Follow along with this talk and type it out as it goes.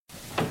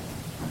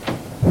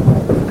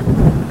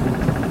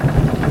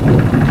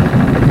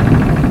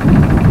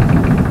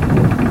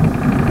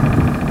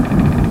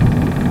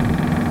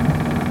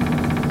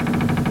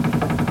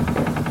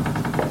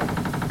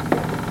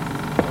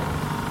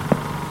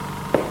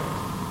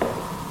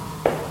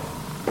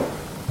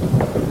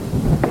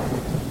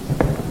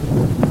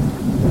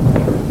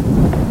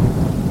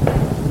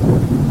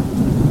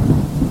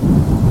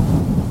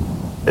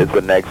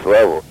the next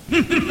level.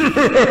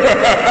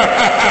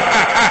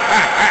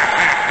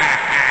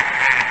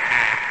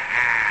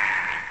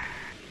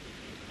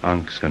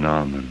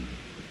 Anxanamen,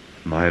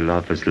 my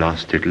love has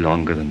lasted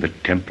longer than the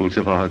temples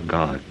of our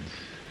gods.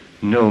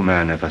 No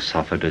man ever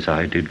suffered as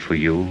I did for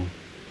you,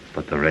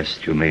 but the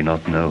rest you may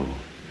not know.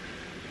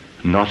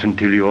 Not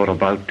until you are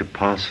about to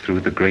pass through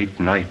the great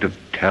night of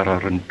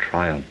terror and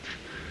triumph.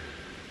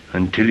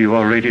 Until you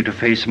are ready to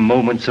face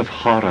moments of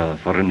horror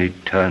for an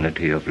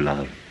eternity of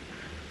love.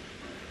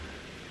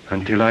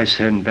 Until I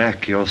send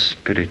back your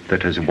spirit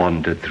that has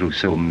wandered through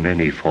so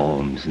many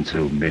forms and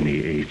so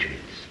many ages.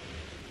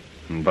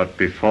 But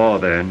before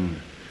then,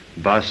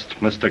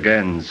 Bast must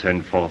again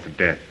send forth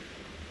death.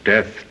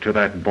 Death to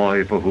that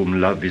boy for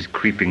whom love is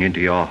creeping into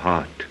your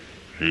heart.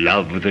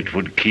 Love that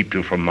would keep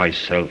you from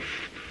myself.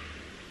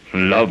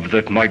 Love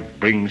that might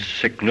bring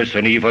sickness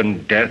and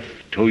even death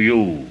to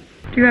you.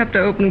 Do you have to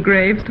open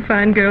graves to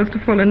find girls to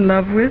fall in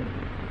love with?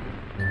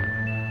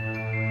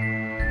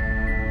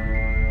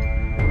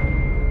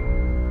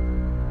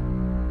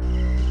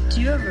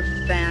 Do you ever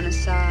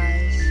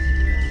fantasize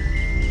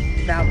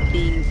about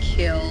being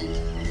killed?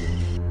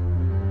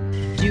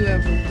 Do you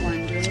ever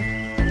wonder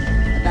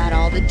about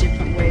all the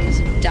different ways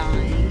of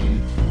dying?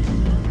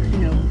 You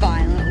know,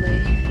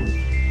 violently?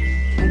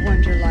 And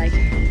wonder, like,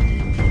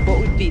 what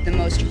would be the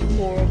most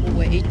horrible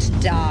way to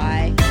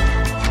die?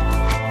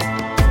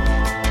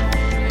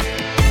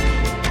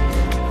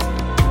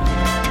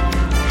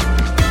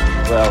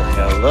 Well,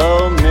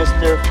 hello,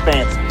 Mr.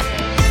 Fancy.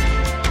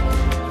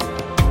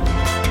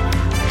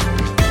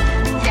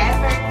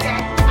 Never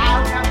get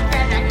out of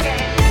bed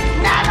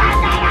again. Never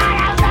get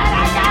out of bed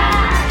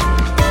again.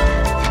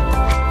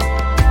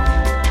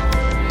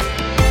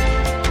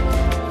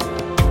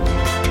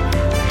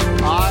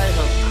 I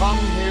have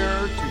come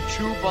here to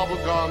chew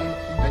bubblegum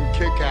and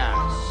kick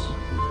ass.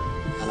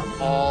 And I'm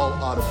all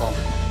out of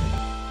bubblegum.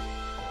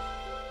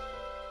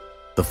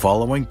 The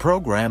following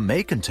program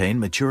may contain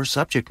mature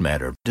subject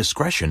matter.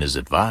 Discretion is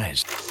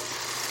advised.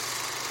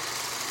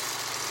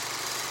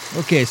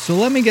 Okay, so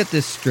let me get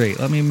this straight.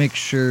 Let me make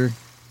sure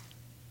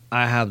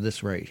I have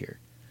this right here.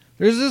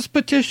 There's this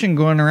petition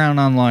going around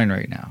online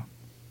right now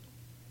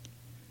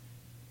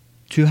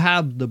to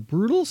have the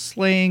brutal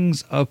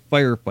slayings of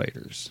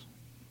firefighters.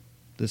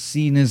 The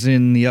scene is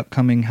in the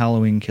upcoming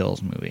Halloween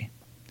Kills movie.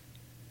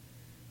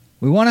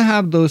 We want to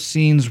have those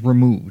scenes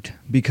removed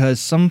because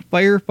some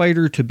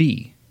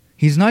firefighter-to-be,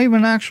 he's not even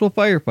an actual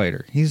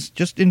firefighter. He's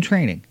just in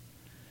training.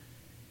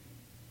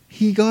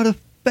 He got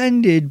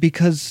offended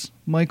because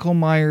Michael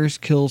Myers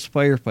kills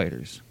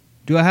firefighters.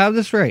 Do I have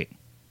this right?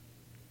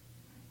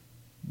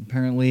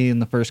 Apparently, in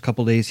the first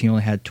couple days, he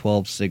only had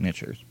 12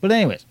 signatures. But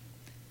anyways,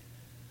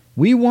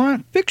 we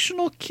want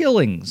fictional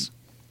killings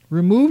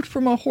removed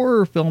from a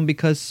horror film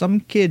because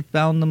some kid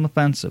found them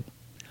offensive.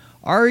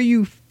 Are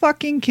you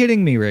fucking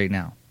kidding me right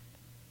now?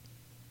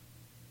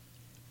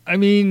 I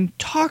mean,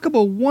 talk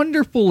about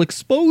wonderful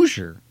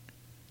exposure.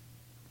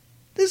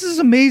 This is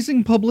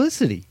amazing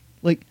publicity.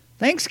 Like,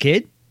 thanks,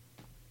 kid.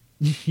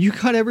 You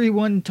got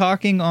everyone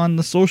talking on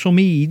the social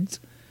medias.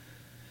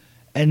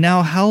 And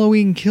now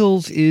Halloween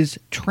Kills is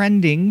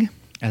trending,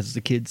 as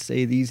the kids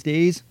say these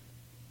days,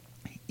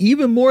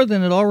 even more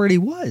than it already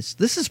was.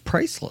 This is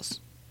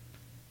priceless.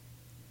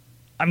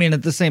 I mean,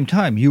 at the same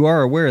time, you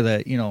are aware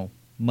that, you know,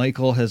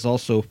 Michael has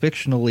also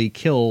fictionally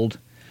killed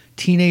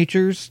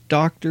teenagers,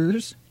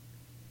 doctors,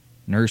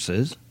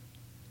 nurses,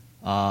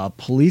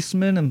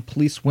 policemen and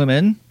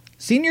policewomen,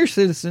 senior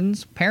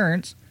citizens,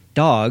 parents,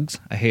 dogs,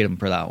 I hate him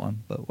for that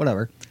one, but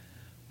whatever,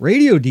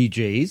 radio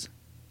DJs,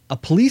 a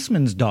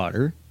policeman's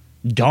daughter,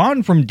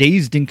 Dawn from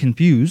Dazed and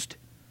Confused,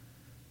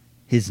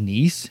 his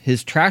niece,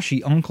 his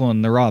trashy uncle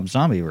in the Rob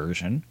Zombie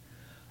version,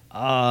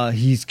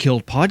 he's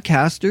killed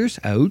podcasters,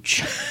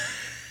 ouch,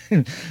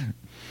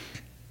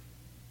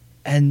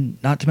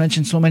 and not to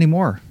mention so many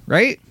more,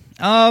 right?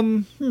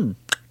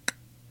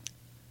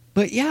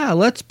 But yeah,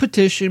 let's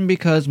petition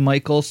because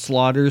Michael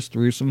slaughters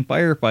through some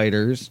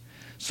firefighters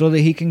so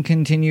that he can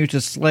continue to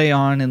slay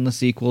on in the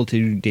sequel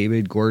to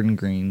David Gordon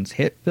Green's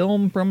hit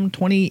film from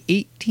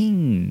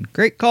 2018.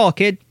 Great call,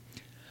 kid.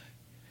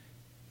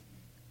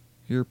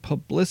 Your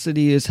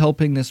publicity is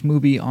helping this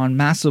movie on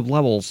massive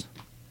levels.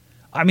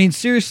 I mean,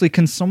 seriously,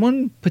 can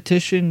someone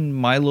petition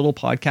my little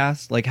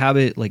podcast? Like, have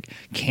it, like,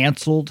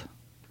 canceled?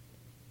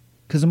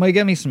 Because it might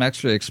get me some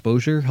extra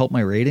exposure, help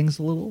my ratings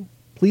a little.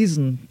 Please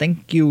and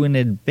thank you in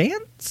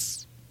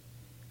advance?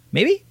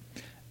 Maybe?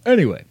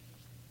 Anyway,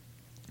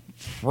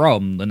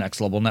 from the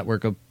Next Level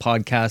Network of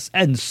podcasts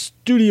and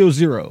Studio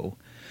Zero,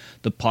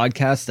 the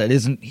podcast that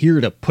isn't here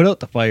to put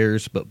out the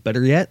fires, but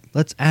better yet,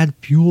 let's add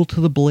fuel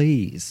to the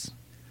blaze.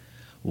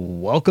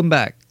 Welcome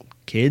back,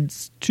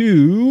 kids,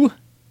 to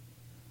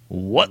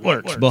What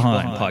Lurks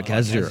Behind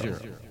Podcast Zero.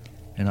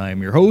 And I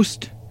am your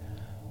host,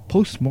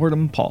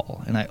 Postmortem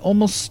Paul. And I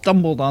almost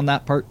stumbled on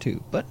that part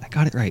too, but I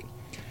got it right.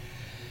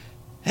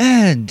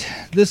 And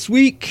this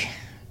week,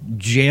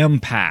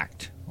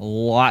 jam-packed.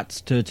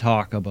 Lots to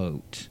talk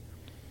about.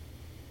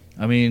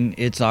 I mean,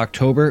 it's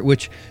October,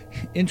 which,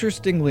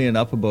 interestingly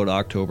enough about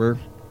October,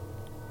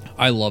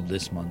 I love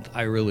this month.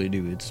 I really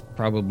do. It's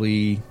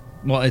probably,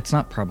 well, it's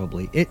not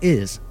probably, it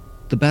is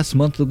the best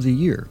month of the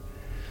year.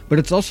 But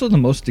it's also the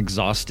most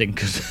exhausting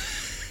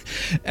because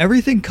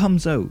everything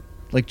comes out.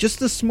 Like just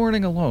this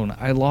morning alone,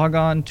 I log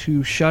on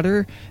to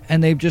Shudder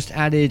and they've just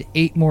added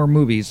 8 more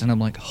movies. And I'm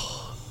like,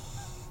 oh,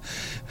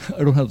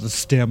 I don't have the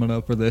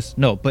stamina for this.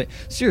 No, but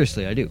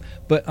seriously, I do.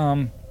 But,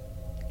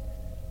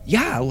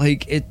 yeah,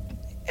 like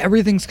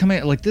everything's coming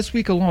out. Like this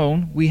week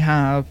alone, we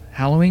have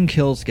Halloween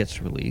Kills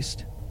gets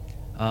released.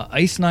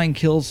 Ice Nine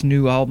Kills'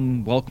 new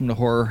album, Welcome to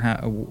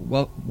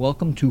Horrorwood.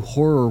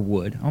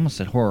 I almost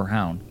said Horror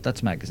Hound.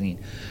 That's a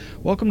magazine.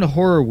 Welcome to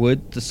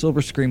Horrorwood. The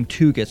Silver Scream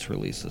 2 gets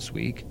released this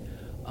week.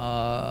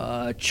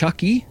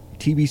 Chucky,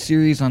 TV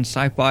series on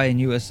Sci-Fi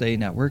and USA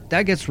Network,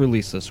 that gets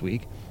released this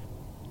week.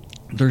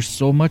 There's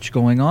so much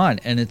going on,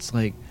 and it's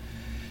like,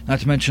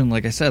 not to mention,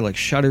 like I said, like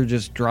Shudder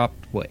just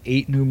dropped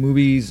 8 new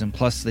movies, and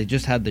plus they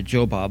just had the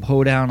Joe Bob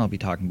Hoedown. I'll be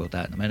talking about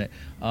that in a minute.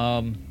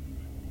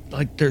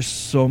 Like there's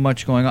so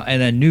much going on,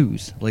 and then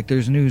news. Like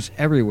there's news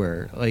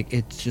everywhere. Like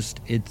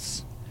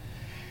it's.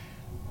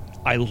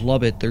 I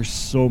love it. There's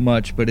so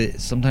much, but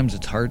sometimes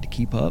it's hard to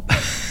keep up.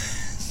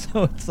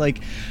 So it's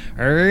like,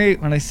 all right,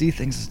 when I see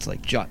things, it's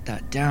like jot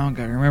that down.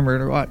 Got to remember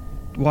to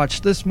watch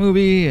this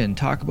movie and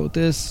talk about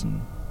this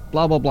and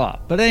blah blah blah.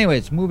 But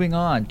anyways, moving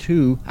on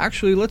to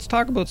actually, let's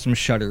talk about some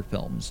Shudder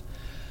films.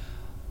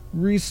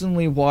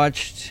 Recently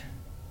watched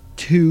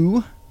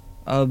 2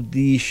 of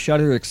the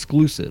Shudder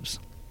exclusives.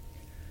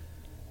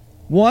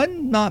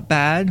 1 not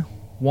bad,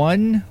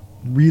 1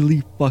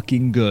 really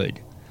fucking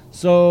good.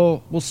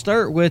 So we'll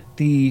start with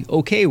the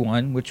okay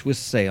one, which was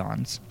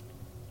Seance.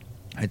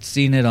 I'd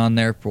seen it on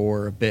there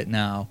for a bit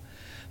now.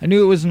 I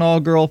knew it was an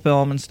all-girl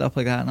film and stuff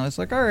like that, and I was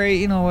like, all right,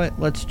 you know what,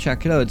 let's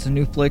check it out. It's a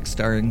new flick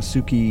starring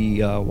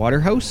Suki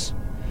Waterhouse,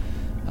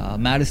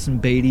 Madison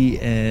Beatty,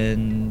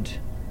 and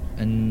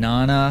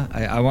Anana,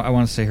 I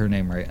want to say her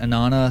name right,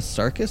 Anana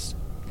Sarkis.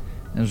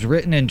 It was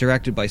written and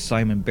directed by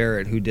Simon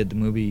Barrett, who did the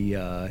movie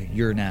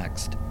You're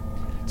Next.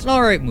 It's an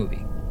alright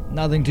movie.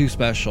 Nothing too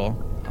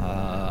special.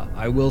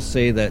 I will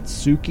say that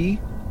Suki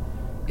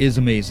is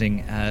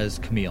amazing as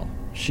Camille.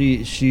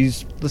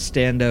 She's the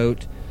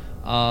standout.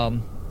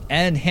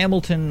 And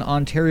Hamilton,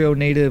 Ontario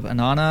native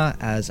Anana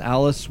as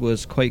Alice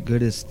was quite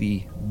good as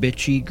the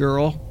bitchy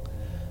girl.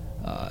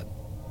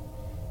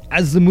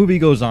 As the movie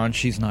goes on,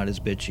 she's not as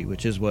bitchy,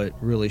 which is what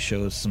really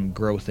shows some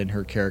growth in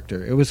her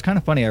character. It was kind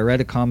of funny. I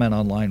read a comment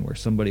online where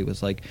somebody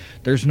was like,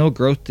 there's no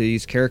growth to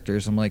these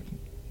characters. I'm like,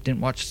 didn't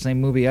watch the same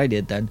movie I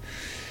did then.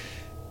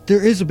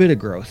 There is a bit of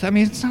growth. I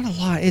mean, it's not a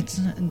lot.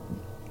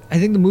 I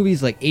think the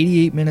movie's like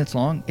 88 minutes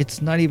long.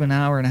 It's not even an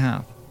hour and a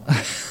half.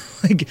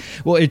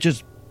 It's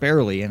just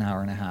barely an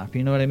hour and a half.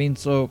 You know what I mean?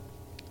 So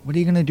what are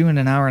you going to do in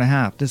an hour and a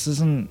half? This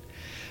isn't...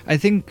 I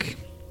think...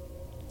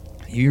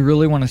 You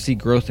really want to see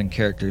growth in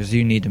characters,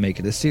 you need to make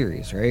it a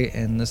series, right?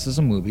 And this is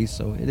a movie,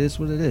 so it is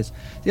what it is.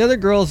 The other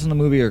girls in the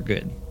movie are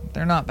good.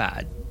 They're not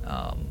bad.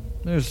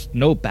 There's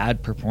no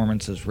bad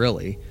performances,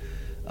 really.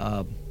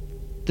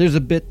 There's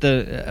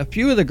a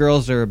few of the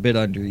girls are a bit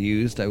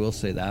underused, I will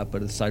say that,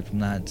 but aside from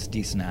that, it's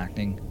decent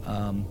acting.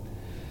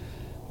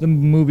 The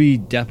movie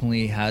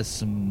definitely has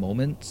some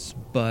moments,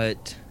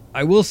 but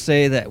I will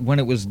say that when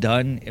it was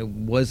done, it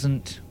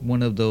wasn't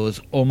one of those,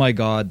 oh my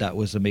god, that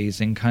was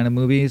amazing kind of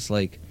movies,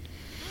 like...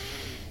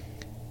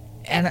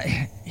 And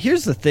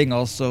here's the thing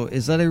also,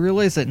 is that I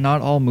realize that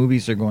not all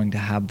movies are going to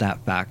have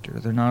that factor.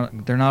 They're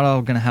not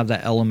all going to have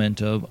that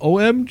element of,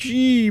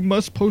 OMG,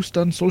 must post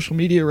on social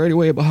media right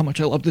away about how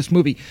much I love this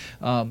movie.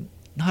 Not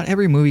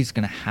every movie's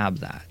going to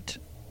have that.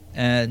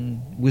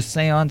 And with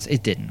Seance,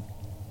 it didn't.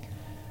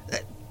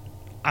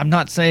 I'm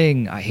not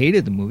saying I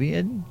hated the movie.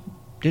 I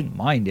didn't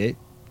mind it.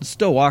 I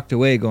still walked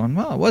away going,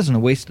 well, it wasn't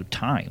a waste of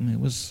time. It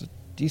was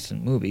a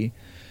decent movie.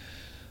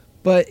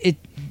 But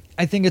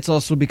I think it's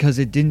also because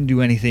it didn't do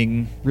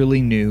anything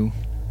really new.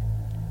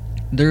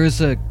 There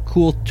is a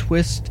cool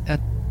twist at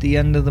the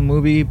end of the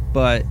movie,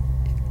 but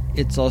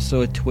it's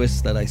also a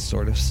twist that I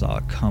sort of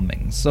saw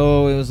coming.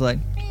 So it was like,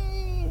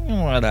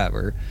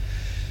 whatever.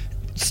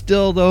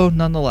 Still, though,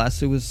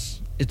 nonetheless,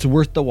 it's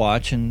worth the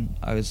watch, and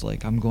I was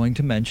like, I'm going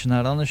to mention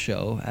that on the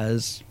show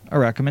as a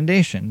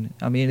recommendation.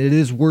 I mean, it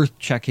is worth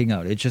checking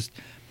out. It's just...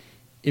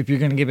 If you're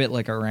going to give it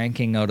like a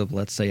ranking out of,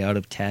 let's say, out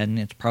of 10,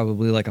 it's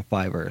probably like a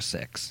 5 or a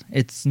 6.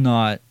 It's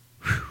not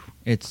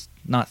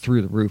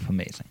through the roof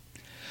amazing.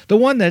 The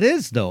one that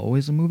is, though,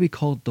 is a movie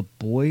called The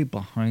Boy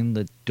Behind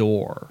the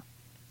Door.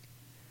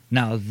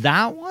 Now,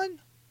 that one,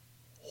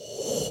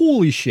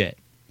 holy shit.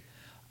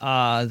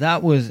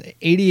 That was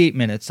 88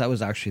 minutes. That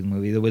was actually the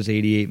movie. That was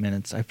 88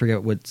 minutes. I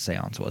forget what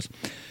Seance was.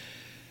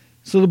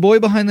 So The Boy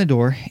Behind the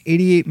Door,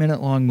 88-minute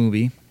long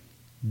movie.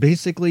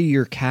 Basically,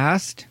 your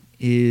cast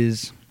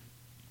is...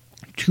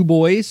 2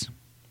 boys,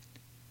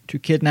 2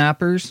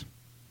 kidnappers,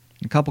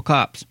 and a couple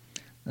cops.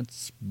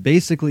 That's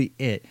basically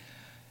it.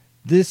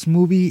 This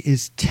movie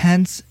is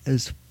tense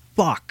as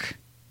fuck.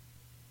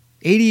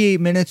 88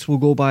 minutes will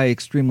go by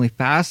extremely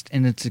fast,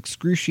 and it's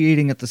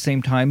excruciating at the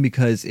same time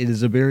because it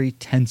is a very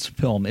tense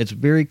film. It's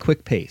very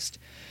quick-paced.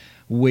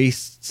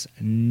 wastes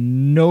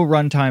no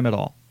runtime at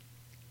all.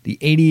 The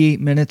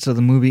 88 minutes of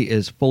the movie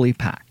is fully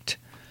packed.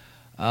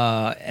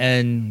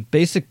 And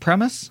basic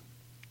premise,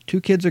 2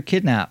 kids are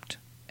kidnapped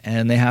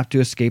and they have to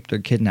escape their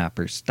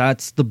kidnappers.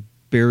 That's the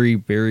very,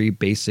 very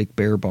basic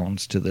bare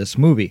bones to this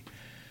movie.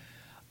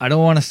 I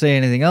don't want to say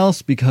anything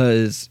else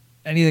because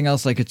anything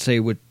else I could say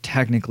would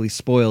technically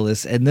spoil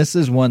this. And this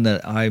is one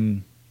that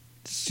I'm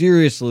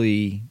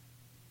seriously...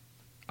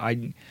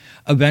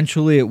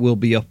 Eventually it will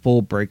be a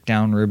full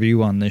breakdown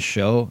review on this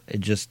show.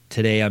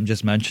 Today I'm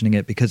just mentioning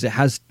it because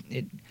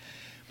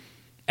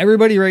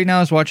everybody right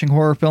now is watching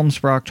horror films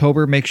for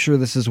October. Make sure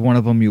this is one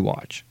of them you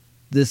watch.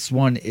 This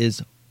one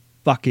is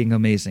fucking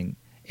amazing.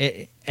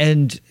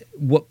 And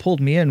what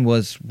pulled me in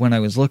was when I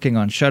was looking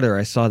on Shudder,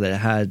 I saw that it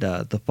had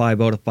the 5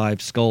 out of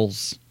 5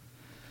 skulls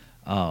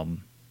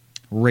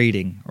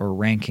rating or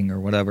ranking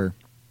or whatever.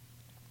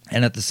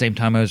 And at the same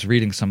time, I was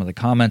reading some of the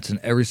comments, and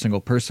every single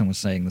person was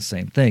saying the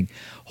same thing.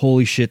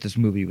 Holy shit, this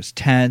movie was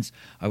tense.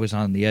 I was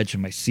on the edge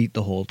of my seat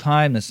the whole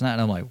time. This and that.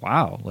 And I'm like,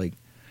 wow.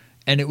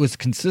 And it was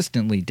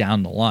consistently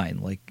down the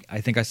line.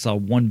 I think I saw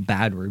one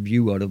bad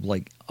review out of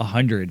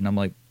 100, and I'm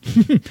like,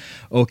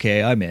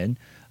 okay, I'm in.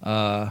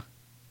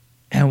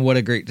 And what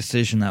a great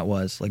decision that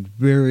was.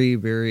 Very,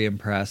 very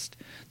impressed.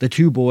 The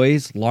 2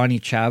 boys, Lonnie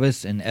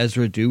Chavis and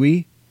Ezra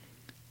Dewey,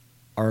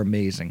 are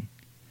amazing.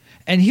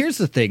 And here's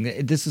the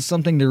thing. This is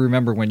something to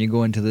remember when you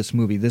go into this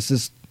movie.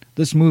 This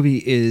movie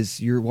is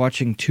you're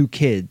watching 2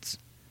 kids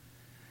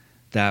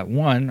that,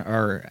 1,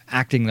 are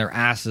acting their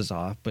asses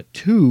off, but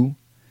 2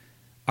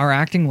 are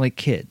acting like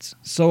kids.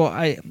 So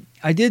I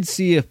did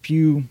see a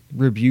few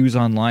reviews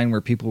online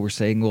where people were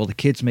saying, well, the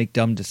kids make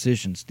dumb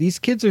decisions. These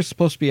kids are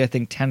supposed to be, I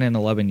think, 10 and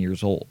 11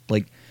 years old.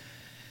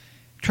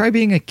 Try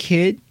being a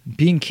kid,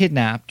 being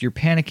kidnapped, you're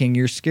panicking,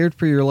 you're scared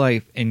for your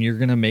life, and you're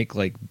going to make,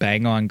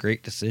 bang-on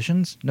great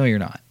decisions? No, you're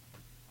not.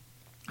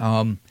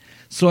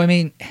 So, I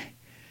mean,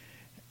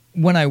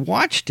 when I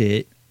watched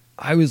it,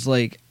 I was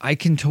like, I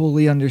can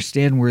totally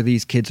understand where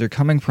these kids are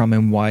coming from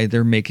and why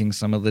they're making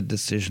some of the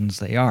decisions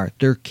they are.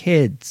 They're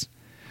kids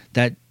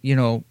that,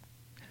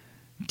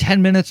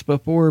 10 minutes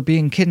before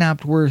being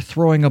kidnapped were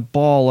throwing a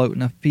ball out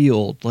in a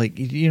field.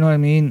 You know what I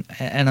mean?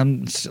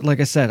 And like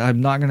I said, I'm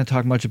not going to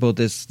talk much about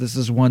this. This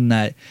is one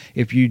that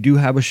if you do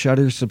have a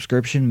Shudder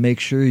subscription,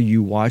 make sure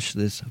you watch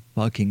this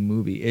fucking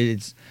movie.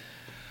 It's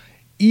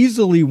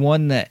easily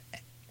one that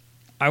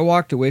I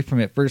walked away from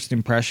it. First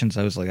impressions,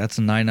 I was like, that's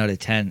a 9 out of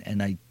 10,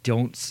 and I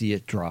don't see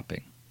it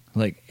dropping.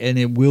 And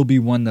it will be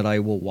one that I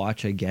will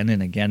watch again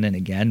and again and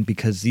again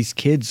because these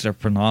kids are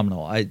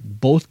phenomenal.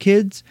 Both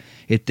kids,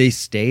 if they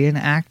stay in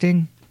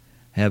acting,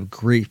 have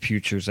great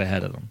futures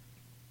ahead of them.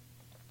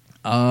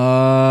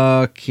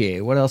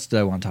 Okay, what else did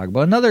I want to talk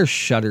about? Another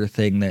Shudder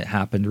thing that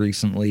happened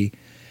recently.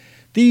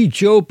 The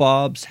Joe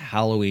Bob's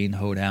Halloween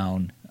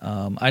Hoedown.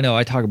 I know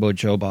I talk about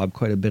Joe Bob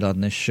quite a bit on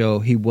this show.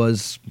 He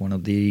was one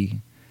of the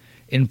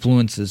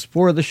influences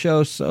for the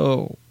show,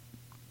 so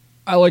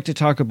I like to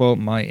talk about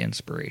my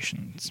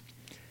inspirations.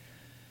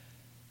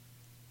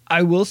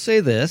 I will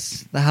say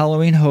this, the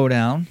Halloween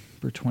Hoedown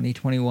for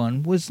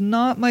 2021 was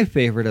not my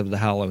favorite of the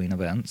Halloween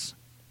events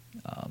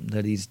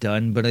that he's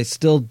done, but I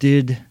still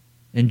did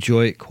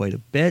enjoy it quite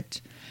a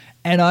bit,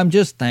 and I'm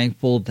just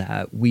thankful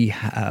that we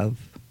have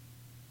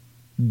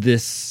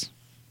this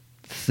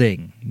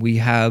thing. We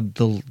have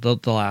the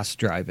last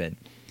drive-in.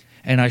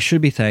 And I should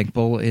be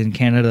thankful. In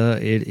Canada,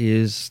 it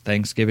is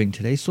Thanksgiving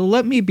today. So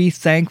let me be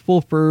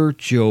thankful for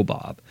Joe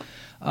Bob.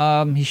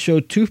 He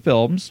showed 2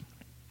 films.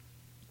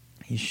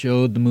 He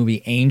showed the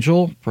movie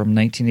Angel from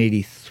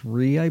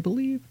 1983, I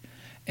believe,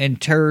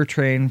 and Terror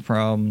Train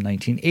from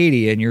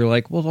 1980. And you're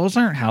like, well, those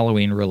aren't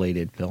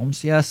Halloween-related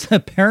films. Yes,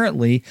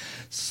 apparently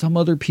some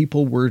other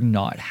people were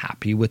not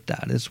happy with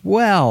that as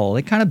well.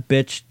 They kind of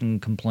bitched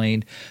and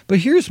complained. But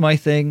here's my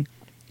thing.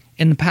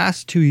 In the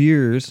past 2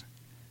 years...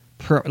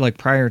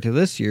 prior to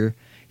this year,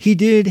 he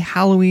did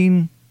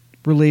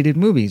Halloween-related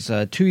movies.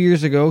 2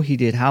 years ago, he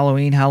did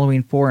Halloween,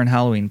 Halloween 4, and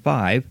Halloween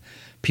 5.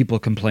 People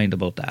complained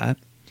about that.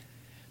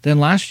 Then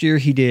last year,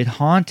 he did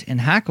Haunt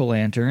and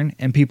Hack-O-Lantern,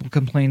 and people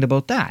complained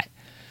about that.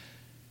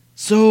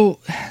 So,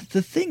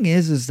 the thing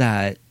is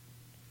that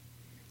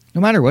no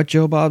matter what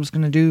Joe Bob's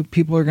going to do,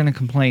 people are going to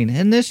complain.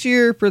 And this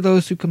year, for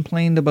those who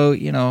complained about,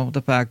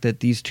 the fact that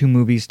these 2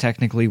 movies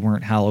technically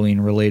weren't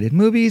Halloween-related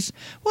movies,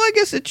 well, I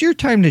guess it's your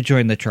time to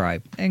join the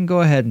tribe and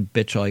go ahead and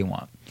bitch all you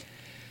want. It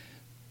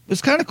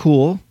was kind of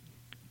cool.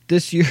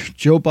 This year,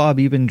 Joe Bob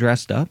even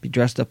dressed up. He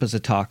dressed up as a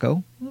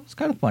taco. It was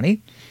kind of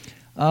funny.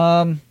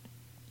 The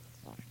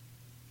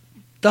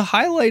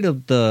highlight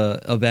of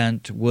the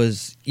event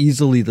was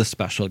easily the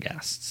special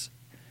guests.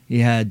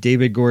 You had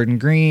David Gordon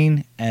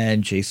Green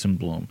and Jason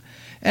Blum.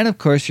 And of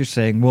course you're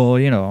saying, well,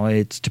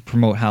 it's to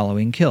promote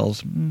Halloween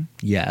Kills.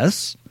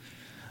 Yes.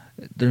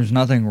 There's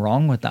nothing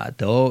wrong with that,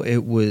 though.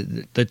 It was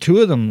the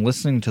 2 of them,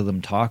 listening to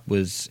them talk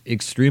was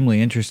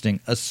extremely interesting,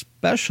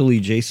 especially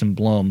Jason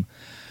Blum.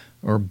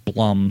 Or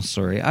Blum,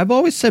 sorry. I've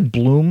always said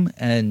Bloom,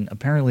 and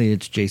apparently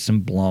it's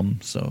Jason Blum.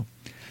 So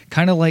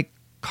kind of like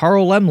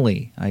Carl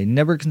Lemley. I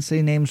never can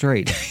say names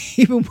right.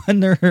 Even when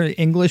they're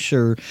English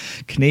or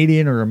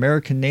Canadian or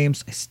American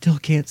names, I still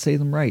can't say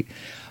them right.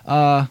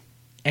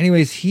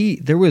 Anyways,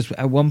 there was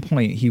at one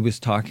point he was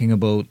talking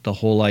about the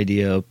whole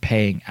idea of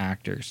paying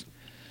actors.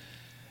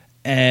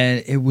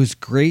 And it was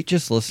great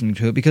just listening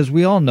to it because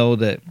we all know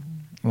that,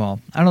 well,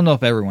 I don't know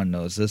if everyone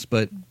knows this,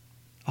 but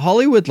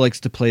Hollywood likes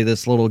to play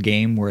this little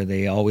game where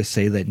they always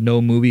say that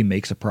no movie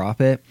makes a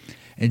profit.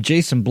 And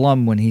Jason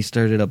Blum, when he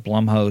started at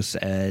Blumhouse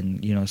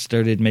and,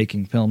 started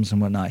making films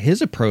and whatnot,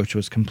 his approach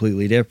was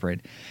completely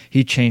different.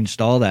 He changed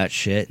all that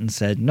shit and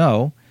said,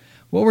 no,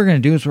 what we're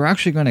going to do is we're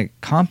actually going to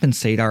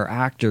compensate our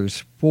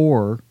actors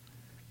for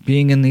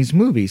being in these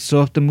movies.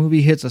 So if the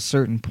movie hits a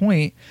certain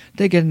point,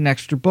 they get an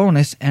extra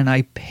bonus, and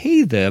I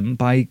pay them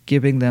by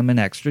giving them an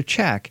extra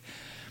check.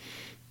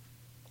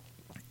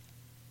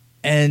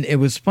 And it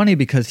was funny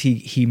because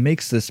he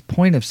makes this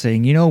point of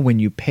saying, when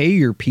you pay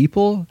your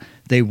people,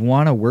 they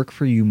want to work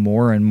for you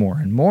more and more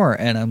and more.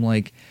 And I'm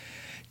like,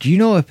 do you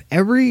know if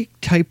every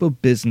type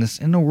of business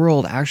in the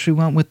world actually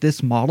went with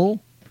this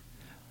model,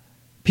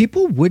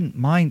 people wouldn't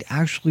mind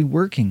actually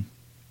working.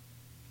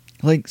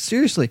 Like,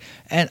 seriously.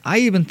 And I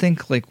even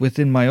think, like,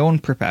 within my own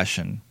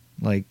profession,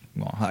 like,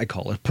 well, I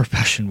call it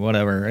profession,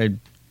 whatever.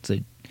 It's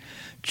a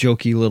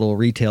jokey little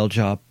retail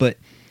job. But,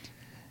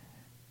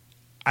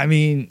 I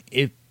mean,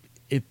 if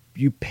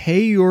you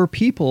pay your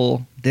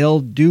people, they'll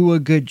do a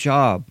good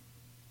job.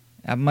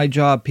 At my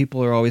job,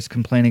 people are always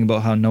complaining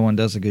about how no one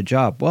does a good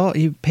job. Well,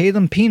 you pay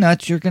them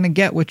peanuts, you're going to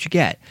get what you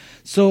get.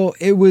 So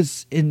it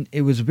was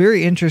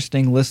very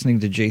interesting listening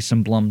to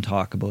Jason Blum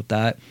talk about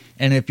that.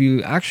 And if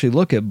you actually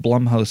look at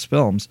Blumhouse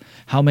films,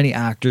 how many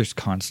actors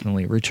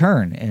constantly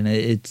return. And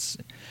it's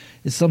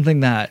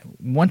something that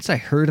once I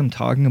heard him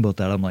talking about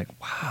that, I'm like,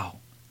 wow.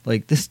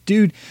 Like, this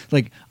dude,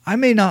 like, I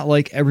may not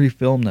like every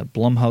film that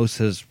Blumhouse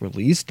has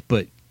released,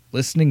 but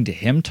listening to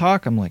him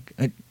talk, I'm like,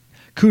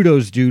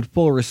 kudos, dude,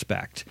 full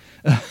respect.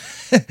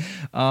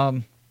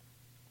 But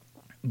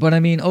I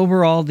mean,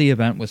 overall, the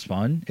event was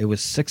fun. It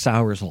was 6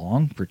 hours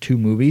long for 2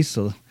 movies,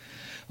 so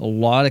a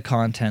lot of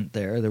content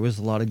there. There was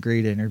a lot of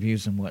great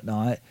interviews and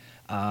whatnot.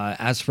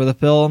 As for the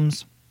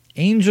films,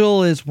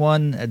 Angel is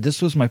one. This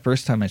was my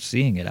first time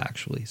seeing it,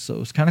 actually, so it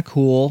was kind of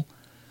cool.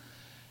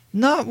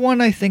 Not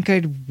one I think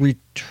I'd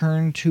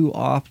return to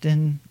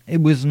often.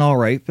 It was an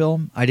alright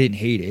film. I didn't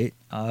hate it,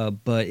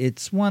 but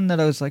it's one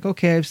that I was like,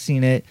 okay, I've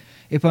seen it.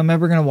 If I'm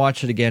ever going to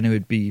watch it again, it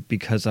would be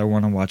because I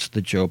want to watch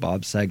the Joe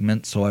Bob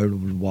segment, so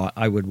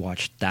I would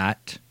watch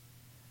that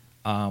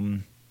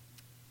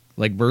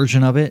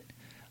version of it.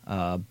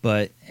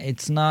 But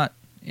it's not...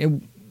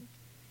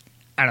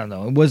 I don't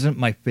know. It wasn't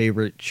my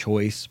favorite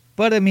choice.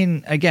 But, I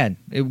mean, again,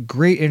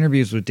 great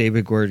interviews with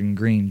David Gordon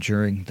Green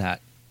during that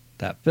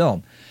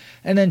film.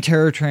 And then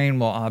Terror Train,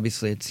 well,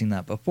 obviously I'd seen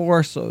that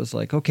before, so it was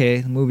like,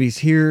 okay, the movie's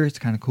here. It's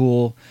kind of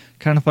cool,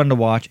 kind of fun to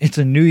watch. It's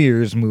a New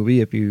Year's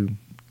movie if you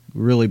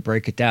really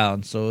break it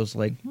down. So it was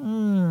like,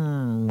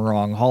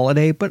 wrong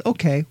holiday, but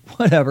okay,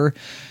 whatever.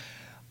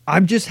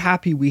 I'm just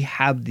happy we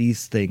have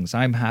these things.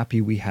 I'm happy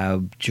we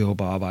have Joe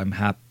Bob. I'm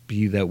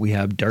happy that we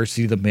have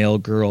Darcy the Mail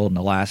Girl and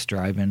The Last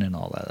Drive-In and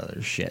all that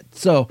other shit.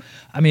 So,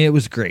 I mean, it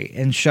was great.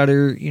 And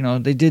Shudder,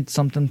 they did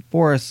something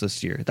for us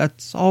this year.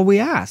 That's all we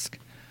ask.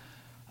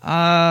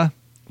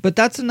 But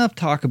that's enough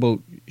talk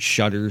about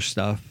Shudder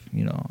stuff.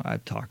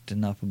 I've talked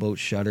enough about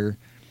Shudder.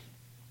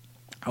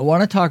 I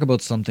want to talk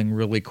about something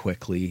really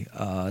quickly.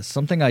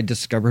 Something I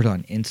discovered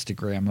on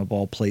Instagram, of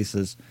all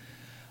places.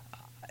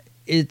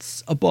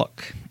 It's a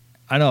book.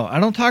 I know, I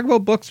don't talk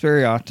about books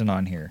very often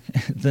on here.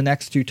 The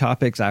next 2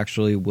 topics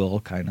actually will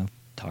kind of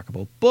talk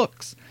about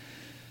books.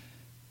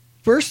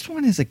 First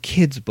one is a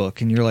kid's book,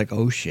 and you're like,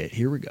 oh shit,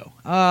 here we go.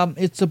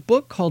 It's a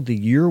book called The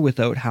Year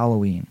Without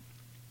Halloween.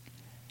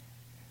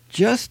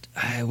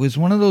 It was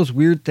one of those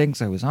weird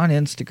things. I was on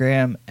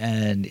Instagram,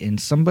 and in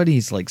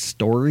somebody's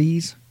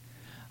stories,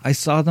 I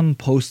saw them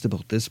post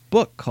about this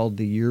book called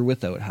The Year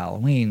Without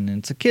Halloween. And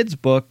it's a kid's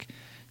book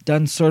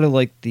done sort of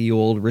like the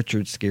old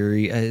Richard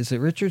Scarry. Is it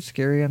Richard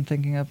Scarry I'm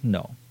thinking of?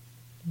 No,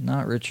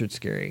 not Richard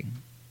Scarry.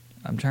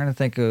 I'm trying to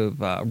think of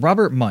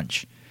Robert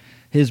Munch.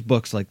 His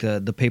books, like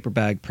the Paper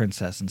Bag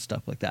Princess and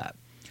stuff like that.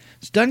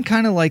 It's done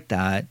kind of like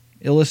that,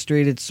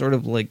 illustrated sort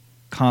of like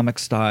comic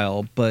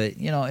style, but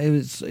it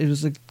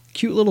was a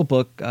cute little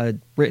book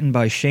written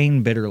by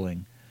Shane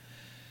Bitterling.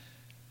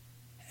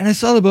 And I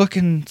saw the book,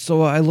 and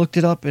so I looked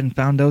it up and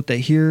found out that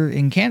here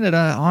in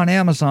Canada on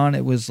Amazon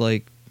it was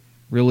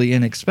really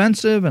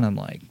inexpensive, and I'm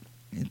like,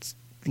 it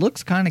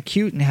looks kind of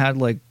cute and had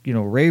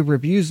rave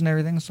reviews and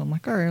everything, so I'm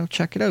like, all right, I'll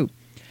check it out.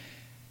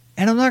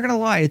 And I'm not gonna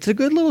lie, it's a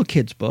good little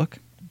kid's book.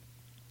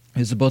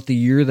 It's about the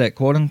year that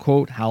quote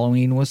unquote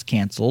Halloween was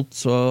canceled,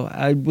 so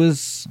I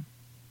was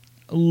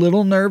a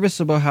little nervous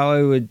about how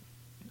I would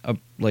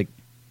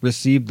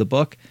receive the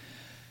book.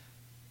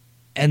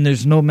 And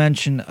there's no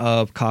mention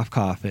of Cough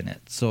Cough in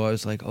it. So I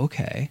was like,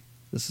 okay,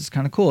 this is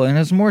kind of cool. And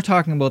it's more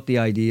talking about the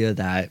idea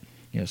that,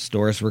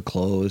 stores were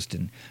closed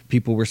and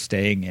people were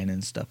staying in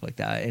and stuff like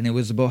that. And it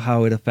was about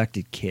how it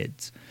affected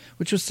kids,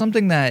 which was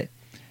something that,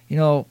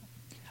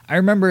 I I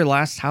remember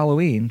last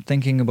Halloween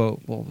thinking about,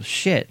 well,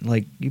 shit,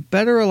 like, you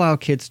better allow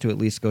kids to at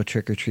least go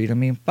trick-or-treat. I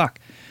mean, fuck.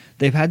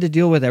 They've had to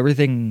deal with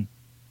everything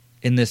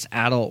in this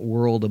adult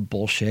world of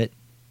bullshit.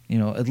 You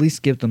know, at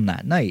least give them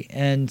that night.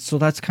 And so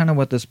that's kind of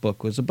what this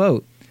book was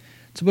about.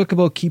 It's a book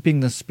about keeping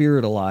the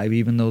spirit alive,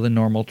 even though the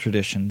normal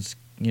traditions,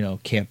 you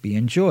know, can't be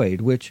enjoyed,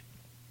 which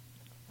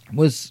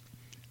was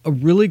a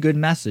really good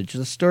message.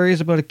 The story is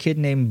about a kid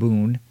named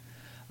Boone,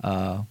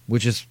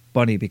 which is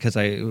funny because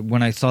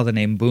when I saw the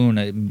name Boone,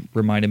 it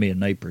reminded me of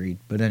Nightbreed.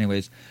 But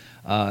anyways,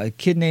 a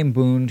kid named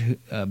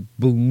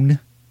Boone,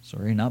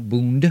 sorry, not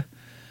Boond.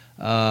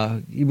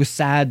 He was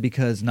sad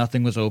because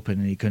nothing was open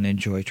and he couldn't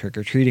enjoy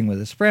trick-or-treating with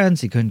his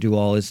friends. He couldn't do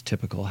all his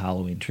typical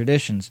Halloween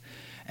traditions.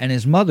 And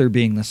his mother,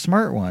 being the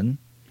smart one,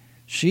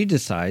 she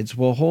decides,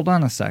 well, hold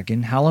on a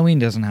second. Halloween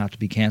doesn't have to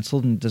be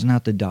canceled and doesn't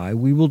have to die.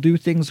 We will do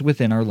things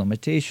within our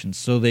limitations.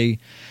 So they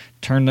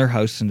turn their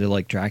house into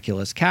like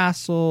Dracula's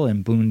castle,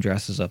 and Boone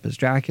dresses up as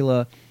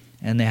Dracula.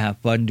 And they have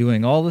fun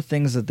doing all the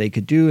things that they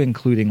could do,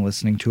 including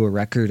listening to a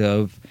record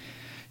of,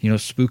 you know,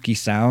 spooky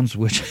sounds,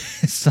 which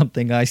is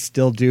something I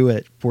still do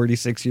at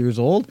 46 years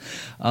old.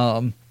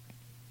 I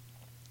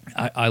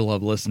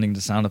love listening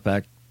to sound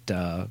effect,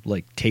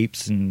 like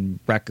tapes and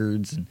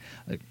records and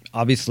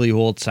obviously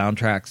old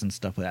soundtracks and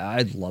stuff like that.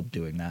 I love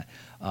doing that.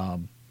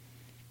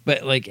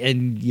 But like,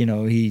 and you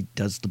know, he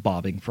does the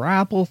bobbing for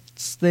apples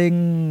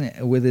thing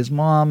with his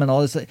mom and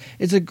all this.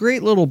 It's a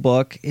great little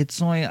book.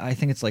 It's only, I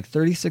think it's like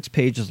 36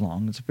 pages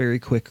long. It's a very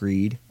quick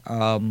read.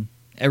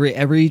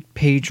 Every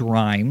page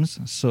rhymes,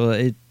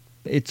 so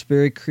it's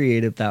very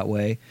creative that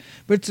way.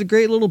 But it's a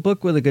great little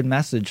book with a good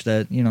message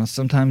that, you know,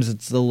 sometimes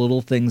it's the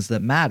little things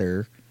that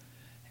matter.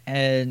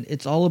 And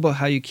it's all about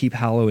how you keep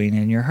Halloween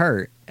in your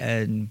heart.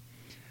 And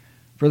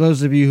for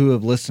those of you who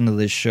have listened to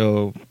this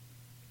show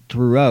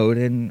throughout,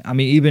 and I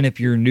mean, even if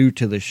you're new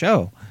to the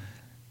show,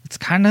 it's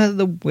kind of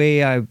the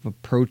way I've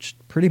approached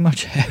pretty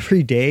much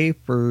every day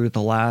for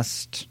the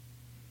last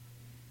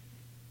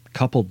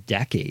couple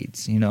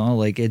decades, you know?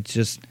 Like, it's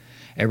just,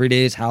 every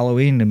day is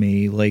Halloween to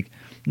me. Like,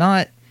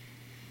 not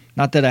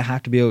that I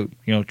have to be out,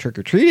 you know,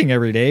 trick-or-treating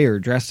every day or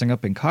dressing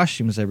up in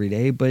costumes every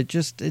day, but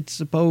just, it's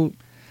about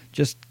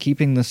just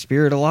keeping the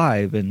spirit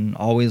alive and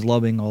always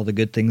loving all the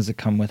good things that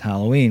come with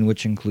Halloween,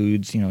 which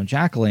includes, you know,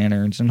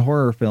 jack-o'-lanterns and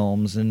horror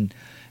films and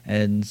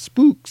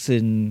spooks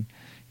and,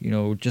 you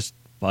know, just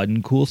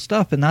fun, cool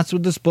stuff. And that's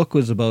what this book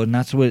was about, and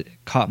that's what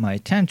caught my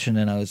attention.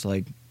 And I was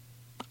like,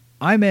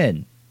 I'm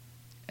in.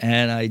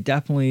 And I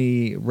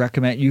definitely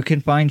recommend. You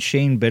can find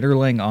Shane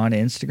Bitterling on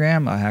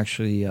Instagram. I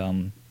actually,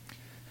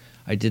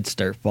 I did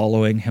start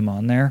following him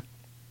on there.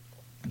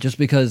 Just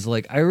because,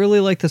 like, I really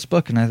like this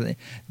book, and I think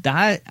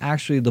that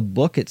actually the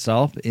book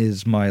itself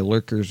is my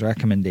lurker's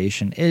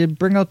recommendation. It'd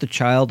bring out the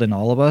child in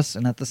all of us,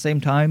 and at the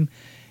same time,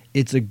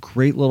 it's a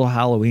great little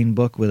Halloween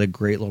book with a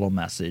great little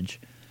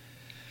message.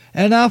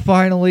 And now,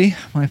 finally,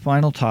 my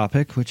final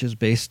topic, which is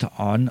based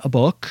on a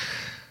book,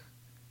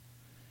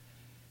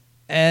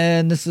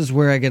 and this is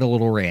where I get a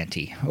little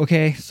ranty.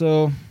 Okay,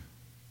 so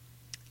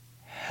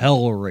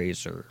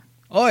Hellraiser.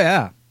 Oh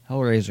yeah,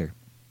 Hellraiser.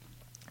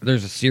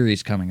 There's a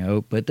series coming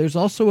out, but there's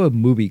also a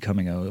movie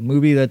coming out. A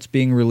movie that's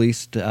being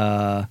released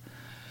by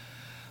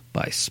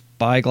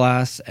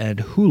Spyglass and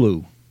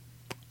Hulu.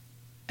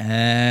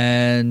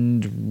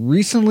 And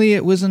recently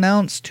it was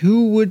announced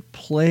who would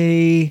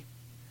play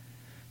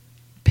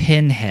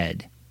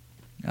Pinhead.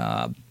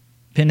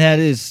 Pinhead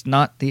is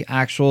not the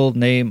actual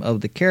name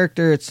of the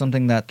character. It's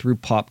something that through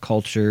pop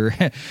culture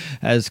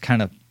has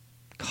kind of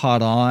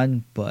caught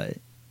on, but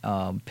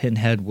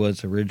Pinhead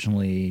was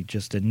originally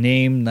just a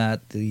name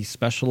that the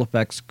special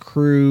effects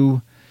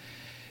crew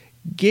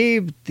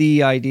gave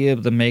the idea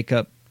of the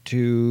makeup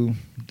to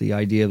the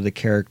idea of the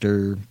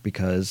character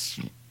because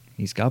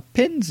he's got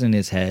pins in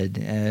his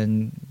head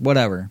and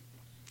whatever.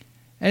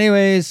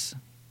 Anyways,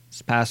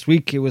 this past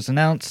week it was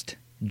announced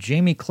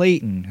Jamie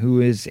Clayton, who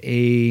is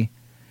a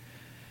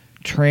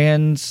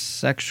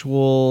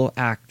transsexual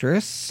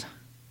actress,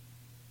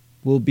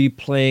 will be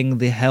playing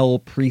the Hell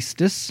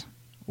Priestess,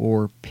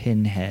 or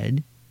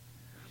Pinhead.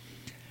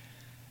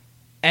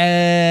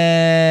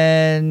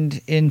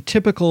 And in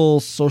typical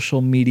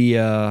social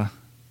media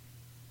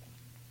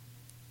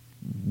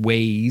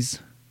ways,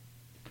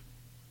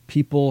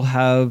 people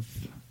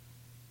have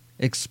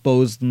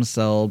exposed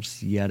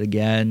themselves yet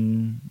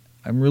again.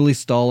 I'm really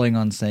stalling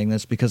on saying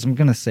this because I'm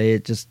going to say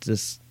it just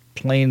as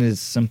plain as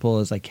simple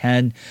as I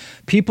can.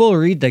 People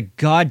read the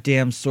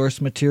goddamn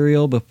source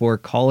material before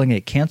calling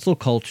it cancel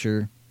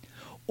culture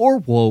or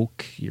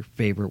woke, your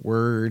favorite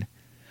word,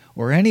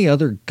 or any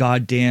other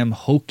goddamn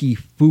hokey,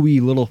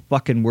 phooey little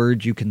fucking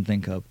word you can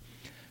think of.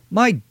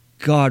 My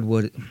God,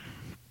 what...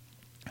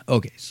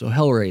 Okay, so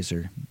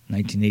Hellraiser,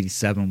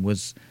 1987,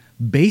 was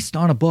based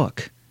on a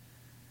book.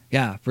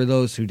 Yeah, for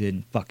those who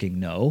didn't fucking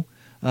know.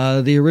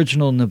 The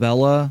original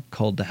novella,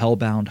 called The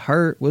Hellbound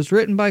Heart, was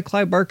written by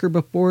Clive Barker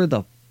before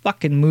the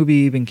fucking movie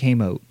even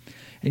came out.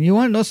 And you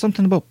want to know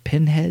something about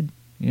Pinhead?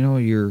 You know,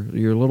 your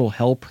little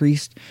hell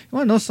priest. You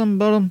want to know something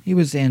about him? He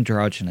was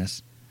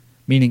androgynous.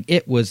 meaning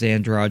it was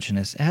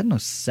androgynous. It had no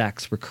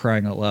sex, for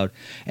crying out loud.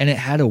 And it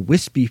had a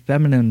wispy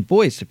feminine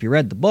voice, if you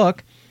read the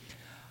book.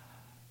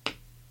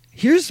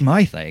 Here's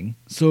my thing.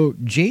 So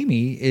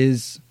Jamie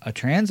is a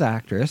trans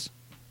actress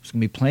who's going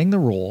to be playing the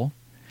role,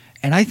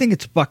 and I think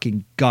it's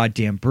fucking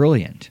goddamn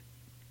brilliant.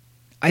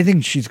 I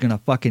think she's going to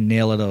fucking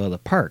nail it out of the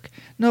park.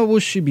 Now, will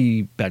she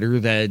be better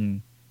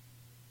than,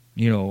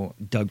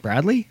 Doug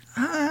Bradley?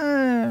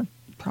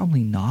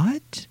 Probably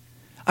not.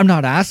 I'm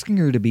not asking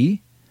her to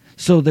be.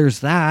 So there's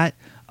that.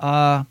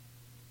 And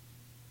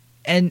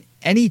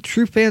any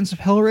true fans of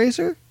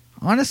Hellraiser,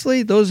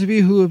 honestly, those of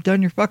you who have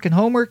done your fucking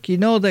homework, you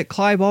know that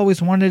Clive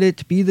always wanted it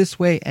to be this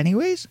way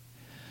anyways.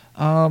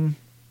 I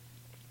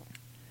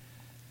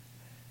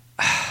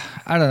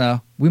don't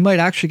know. We might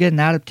actually get an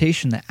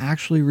adaptation that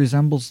actually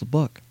resembles the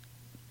book.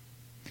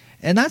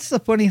 And that's the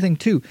funny thing,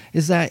 too,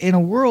 is that in a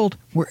world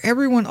where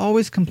everyone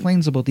always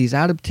complains about these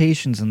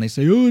adaptations and they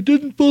say, oh, it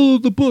didn't follow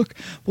the book.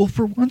 Well,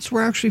 for once,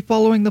 we're actually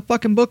following the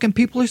fucking book and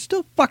people are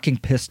still fucking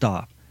pissed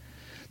off.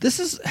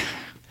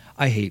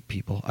 I hate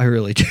people. I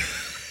really do.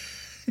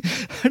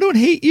 I don't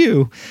hate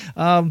you.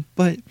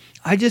 But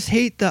I just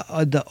hate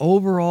the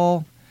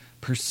overall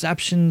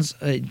perceptions.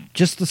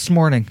 Just this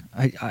morning,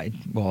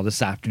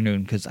 this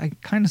afternoon, because I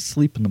kind of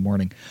sleep in the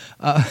morning.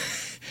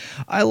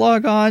 I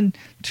log on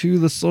to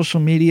the social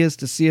medias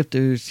to see if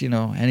there's,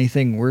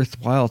 anything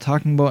worthwhile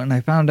talking about. And I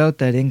found out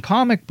that in the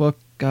comic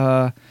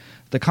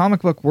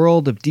book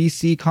world of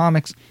DC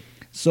Comics,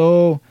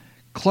 so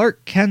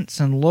Clark Kent's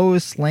and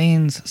Lois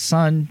Lane's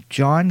son,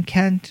 John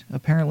Kent,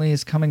 apparently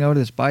is coming out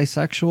as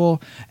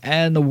bisexual.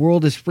 And the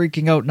world is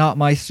freaking out. Not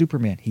my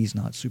Superman. He's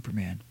not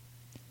Superman.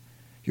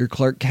 Your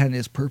Clark Kent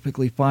is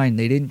perfectly fine.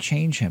 They didn't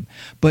change him.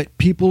 But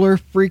people are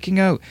freaking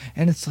out.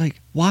 And it's like,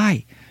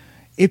 why?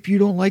 If you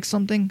don't like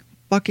something,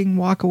 fucking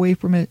walk away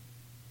from it.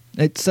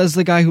 It says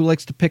the guy who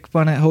likes to pick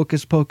fun at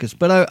Hocus Pocus.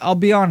 But I'll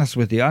be honest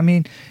with you. I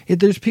mean, if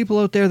there's people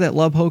out there that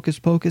love Hocus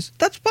Pocus,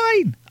 that's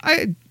fine.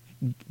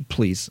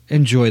 Please,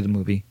 enjoy the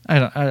movie. I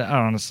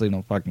honestly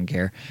don't fucking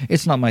care.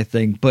 It's not my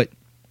thing, but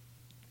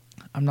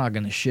I'm not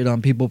going to shit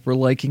on people for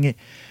liking it.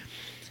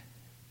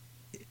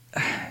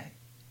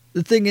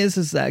 The thing is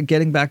that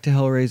getting back to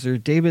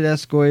Hellraiser, David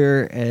S.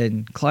 Goyer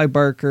and Clive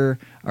Barker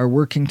are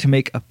working to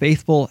make a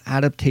faithful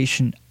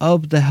adaptation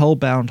of the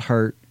Hellbound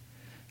Heart.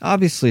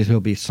 Obviously, there'll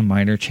be some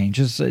minor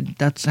changes.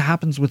 That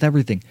happens with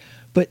everything.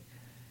 But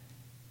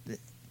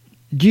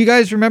do you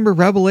guys remember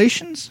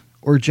Revelations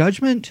or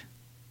Judgment?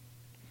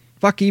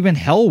 Fuck, even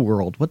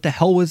Hellworld. What the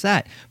hell was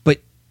that? But,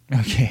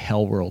 okay,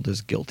 Hellworld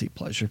is guilty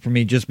pleasure for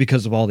me just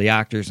because of all the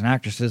actors and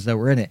actresses that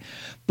were in it.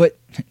 But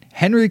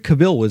Henry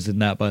Cavill was in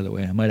that, by the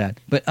way, I might add.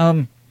 But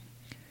I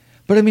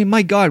mean,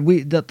 my God,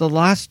 the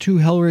last two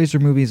Hellraiser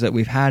movies that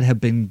we've had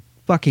have been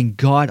fucking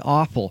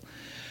god-awful.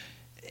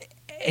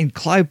 And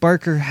Clive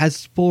Barker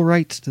has full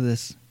rights to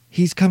this.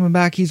 He's coming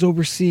back. He's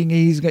overseeing it.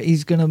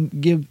 He's going to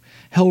give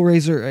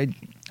Hellraiser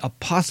a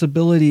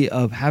possibility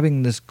of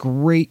having this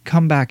great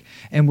comeback.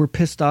 And we're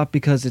pissed off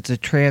because it's a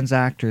trans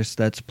actress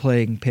that's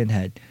playing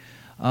Pinhead.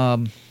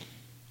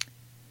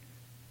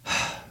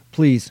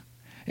 Please.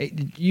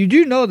 You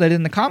do know that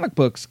in the comic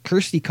books,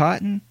 Kirsty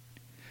Cotton,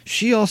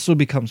 she also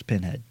becomes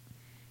Pinhead.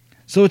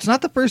 So it's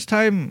not the first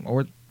time,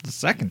 or the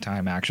second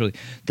time actually,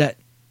 that,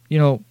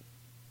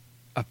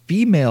 a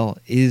female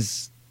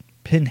is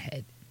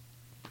Pinhead.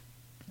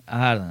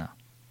 I don't know.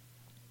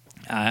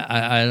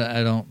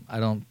 I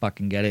don't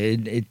fucking get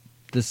it.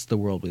 This is the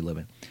world we live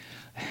in.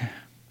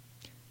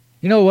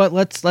 You know what?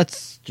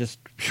 Let's just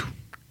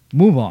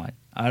move on.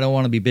 I don't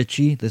want to be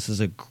bitchy. This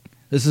is a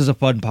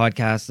fun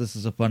podcast. This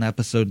is a fun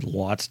episode.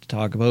 Lots to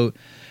talk about,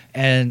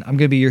 and I'm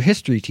going to be your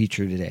history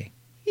teacher today.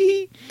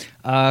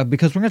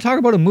 Because we're going to talk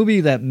about a movie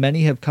that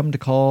many have come to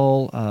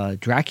call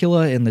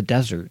Dracula in the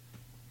Desert.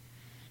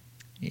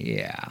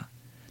 Yeah.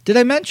 Did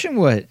I mention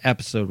what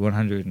episode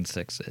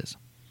 106 is?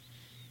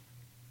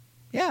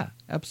 Yeah,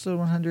 episode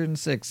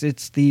 106.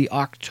 It's the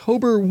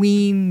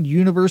Octoberween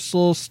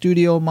Universal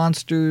Studio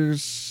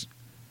Monsters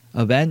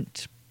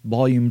event,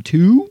 Volume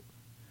 2.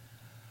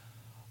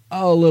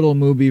 A little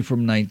movie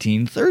from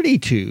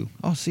 1932.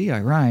 Oh, see,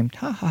 I rhymed.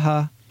 Ha ha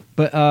ha.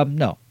 But,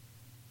 no.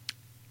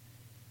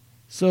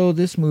 So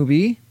this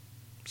movie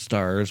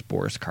stars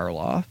Boris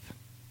Karloff.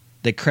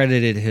 They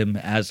credited him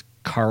as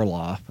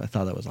Karloff. I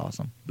thought that was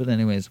awesome. But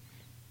anyways,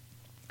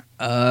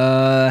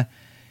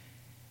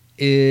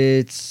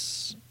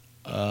 it's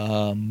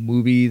a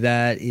movie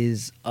that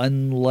is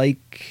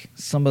unlike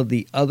some of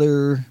the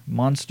other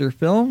monster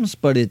films,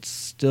 but it's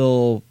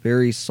still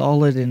very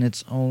solid in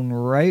its own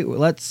right.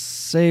 Let's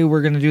say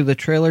we're going to do the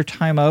trailer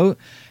timeout,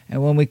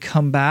 and when we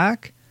come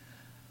back,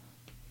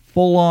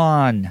 full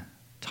on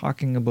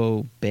talking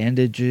about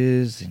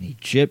bandages and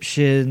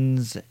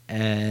Egyptians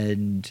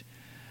and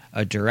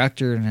a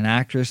director and an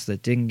actress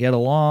that didn't get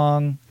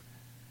along.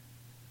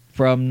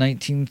 From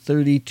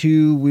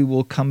 1932, we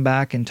will come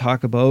back and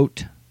talk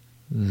about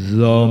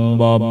The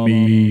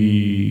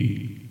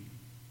Mummy.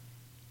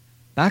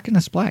 Back in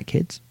the splat,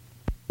 kids.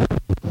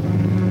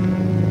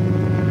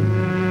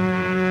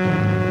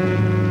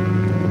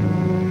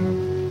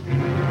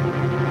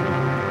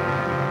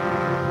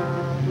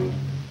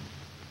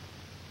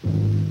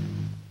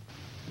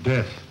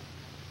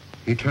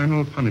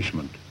 eternal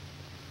punishment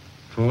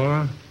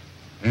for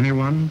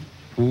anyone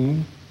who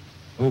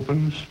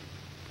opens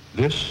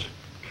this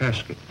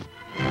casket.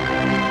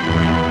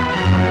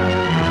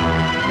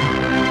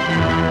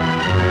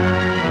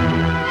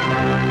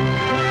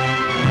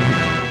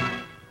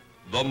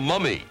 The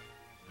Mummy.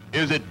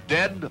 Is it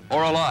dead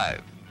or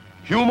alive?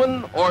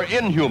 Human or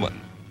inhuman?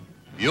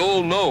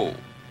 You'll know.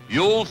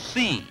 You'll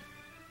see.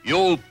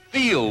 You'll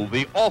feel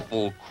the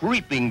awful,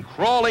 creeping,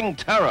 crawling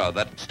terror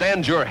that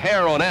stands your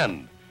hair on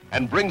end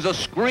and brings a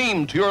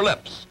scream to your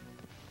lips.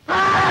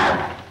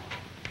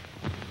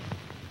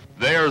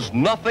 There's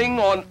nothing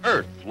on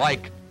earth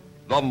like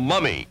The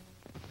Mummy.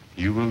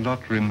 You will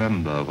not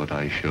remember what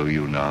I show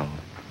you now,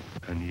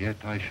 and yet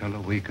I shall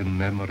awaken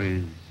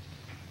memories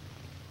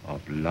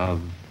of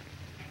love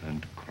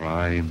and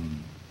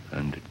crime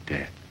and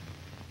death.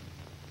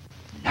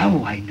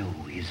 Now I know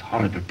his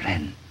horrible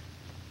plan.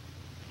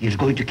 He is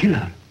going to kill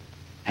her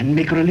and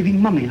make her a living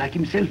mummy like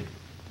himself.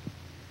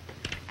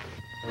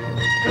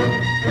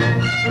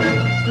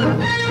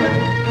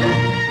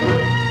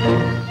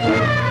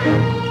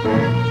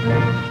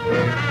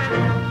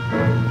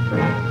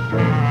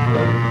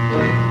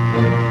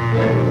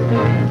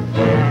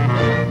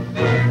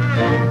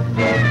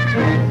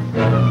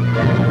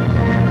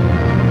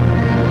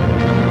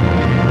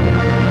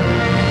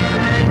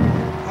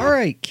 All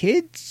right,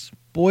 kids,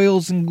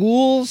 boils and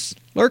ghouls,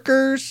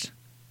 lurkers,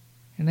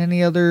 and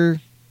any other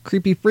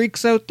creepy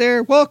freaks out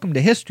there, welcome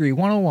to History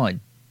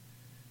 101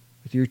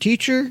 with your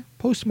teacher,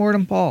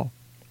 Postmortem Paul.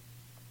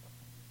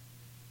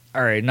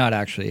 All right, not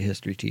actually a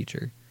history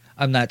teacher.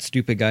 I'm that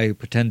stupid guy who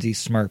pretends he's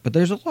smart, but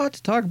there's a lot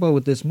to talk about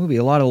with this movie.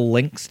 A lot of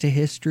links to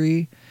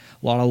history,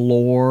 a lot of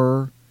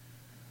lore,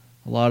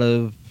 a lot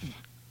of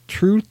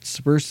truths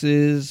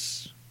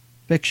versus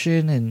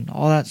fiction and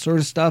all that sort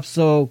of stuff.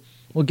 So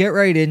we'll get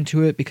right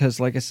into it because,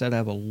 like I said, I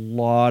have a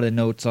lot of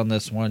notes on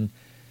this one.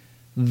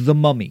 The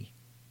Mummy.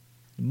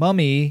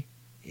 Mummy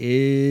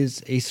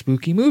is a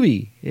spooky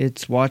movie.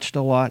 It's watched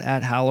a lot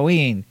at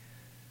Halloween,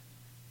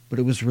 but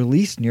it was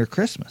released near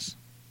Christmas.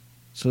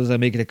 So does that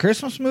make it a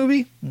Christmas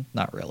movie?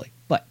 Not really,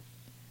 but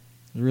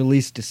it was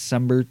released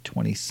December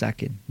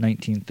 22nd,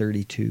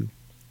 1932.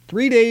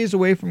 3 days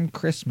away from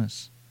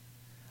Christmas.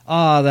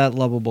 Ah, that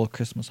lovable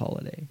Christmas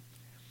holiday.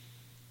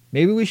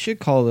 Maybe we should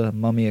call The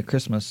Mummy a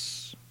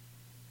Christmas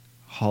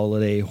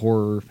holiday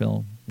horror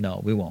film.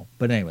 No, we won't.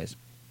 But anyways.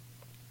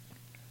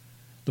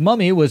 The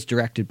Mummy was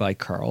directed by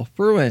Carl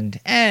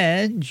Freund,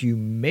 and you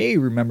may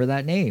remember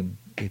that name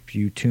if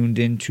you tuned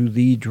into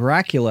the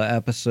Dracula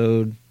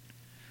episode,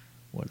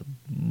 a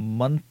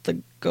month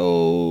and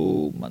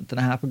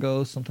a half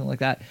ago, something like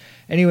that.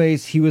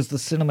 Anyways, he was the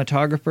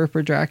cinematographer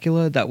for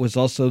Dracula. That was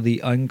also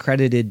the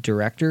uncredited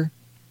director,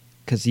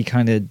 because he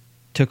kind of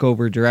took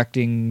over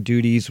directing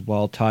duties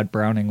while Todd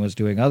Browning was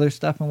doing other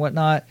stuff and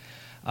whatnot.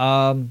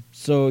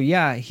 So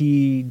yeah,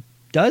 he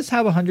does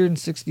have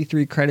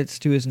 163 credits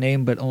to his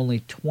name, but only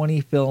 20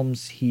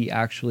 films he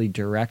actually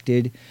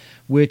directed,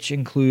 which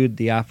include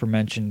the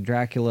aforementioned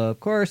Dracula, of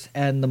course,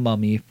 and The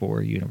Mummy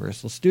for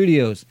Universal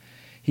Studios.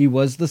 He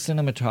was the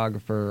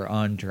cinematographer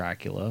on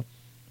Dracula.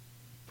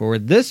 For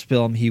this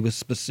film, he was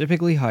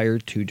specifically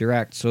hired to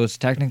direct, so it's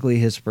technically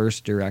his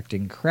first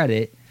directing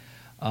credit,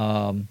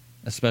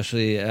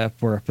 especially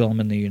for a film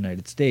in the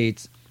United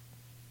States.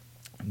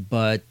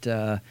 But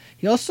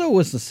he also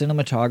was the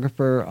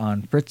cinematographer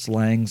on Fritz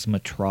Lang's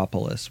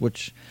Metropolis,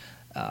 which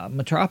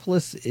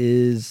Metropolis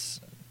is,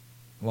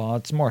 well,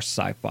 it's more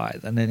sci-fi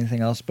than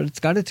anything else, but it's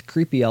got its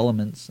creepy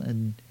elements.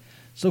 And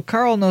so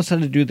Carl knows how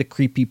to do the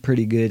creepy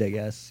pretty good, I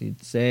guess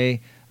you'd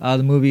say.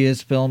 The movie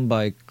is filmed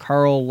by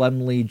Carl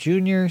Laemmle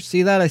Jr.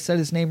 See that? I said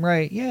his name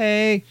right.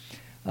 Yay!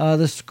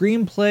 The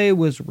screenplay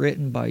was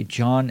written by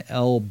John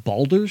L.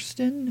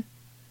 Balderston.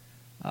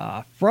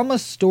 From a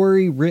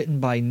story written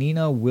by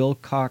Nina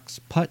Wilcox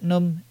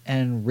Putnam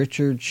and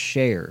Richard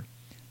Scher.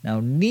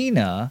 Now,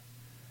 Nina,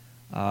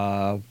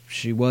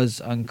 she was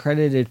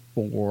uncredited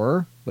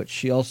for, but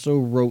she also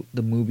wrote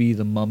the movie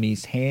The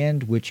Mummy's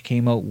Hand, which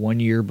came out 1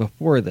 year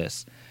before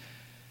this.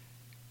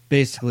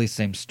 Basically,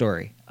 same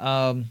story.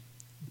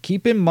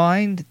 Keep in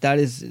mind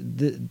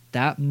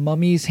that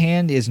Mummy's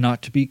Hand is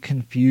not to be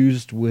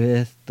confused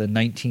with the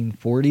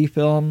 1940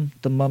 film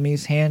The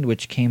Mummy's Hand,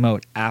 which came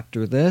out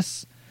after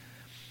this.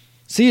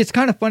 See, it's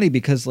kind of funny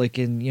because, like,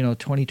 in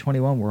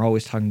 2021, we're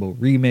always talking about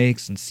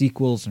remakes and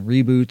sequels and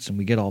reboots, and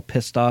we get all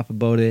pissed off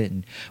about it.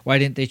 And why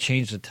didn't they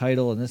change the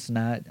title and this and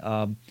that?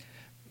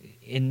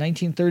 In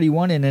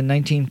 1931 and in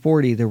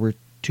 1940, there were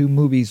two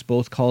movies,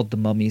 both called The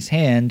Mummy's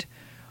Hand.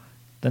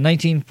 The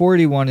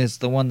 1941 is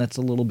the one that's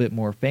a little bit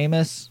more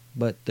famous,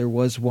 but there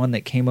was one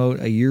that came out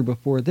a year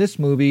before this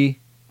movie,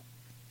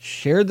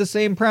 shared the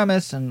same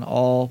premise and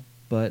all,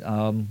 but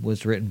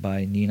was written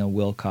by Nina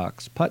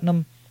Wilcox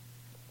Putnam.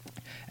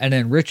 And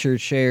then Richard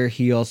Scher,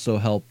 he also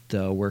helped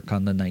work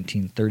on the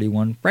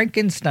 1931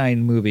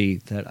 Frankenstein movie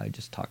that I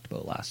just talked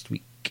about last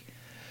week.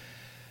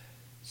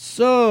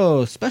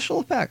 So, special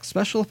effects.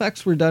 Special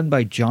effects were done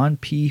by John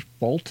P.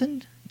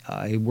 Fulton.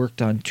 He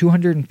worked on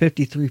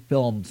 253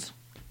 films.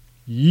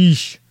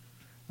 Yeesh.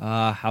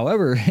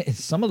 However,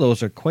 some of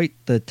those are quite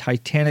the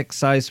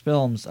Titanic-sized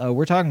films.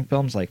 We're talking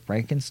films like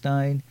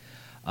Frankenstein,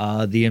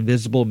 The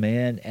Invisible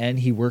Man, and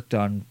he worked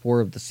on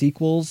 4 of the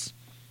sequels,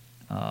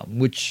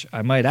 which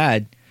I might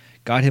add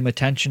got him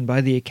attention by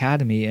the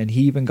Academy, and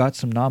he even got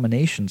some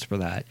nominations for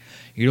that.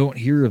 You don't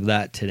hear of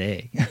that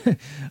today.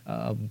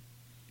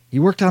 He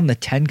worked on The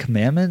 10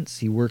 Commandments.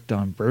 He worked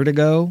on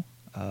Vertigo,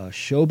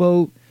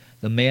 Showboat,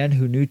 The Man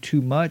Who Knew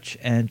Too Much,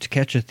 and To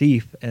Catch a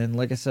Thief. And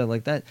like I said,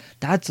 like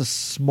that's a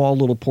small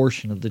little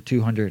portion of the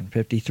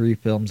 253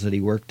 films that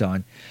he worked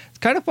on. It's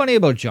kind of funny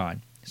about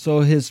John.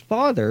 So his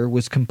father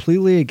was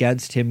completely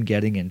against him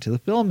getting into the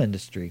film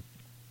industry,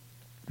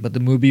 but the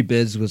movie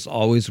biz was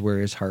always where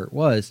his heart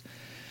was.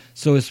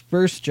 So his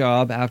first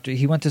job after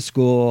he went to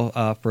school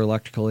for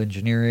electrical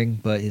engineering,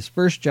 but his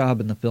first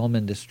job in the film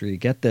industry,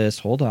 get this,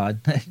 hold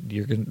on,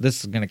 this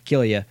is going to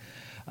kill you.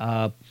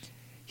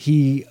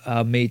 He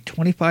made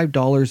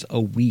 $25 a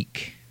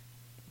week.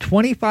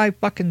 $25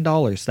 fucking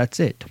dollars. That's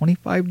it.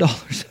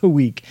 $25 a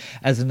week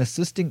as an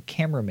assistant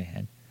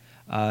cameraman.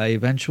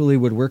 Eventually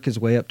would work his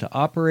way up to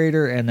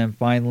operator, and then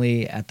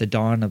finally at the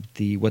dawn of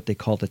the what they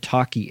call the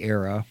talkie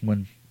era,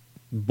 when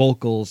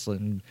vocals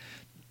and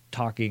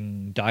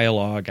talking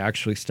dialogue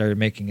actually started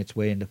making its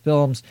way into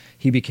films,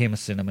 he became a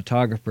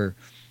cinematographer.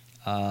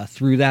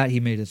 Through that, he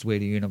made his way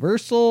to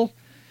Universal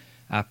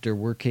after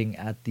working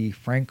at the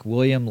Frank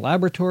William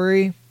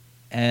Laboratory,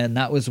 and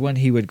that was when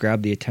he would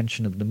grab the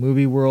attention of the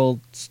movie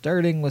world,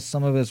 starting with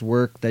some of his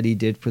work that he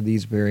did for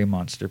these very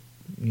monster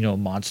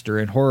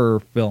and horror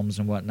films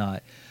and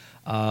whatnot.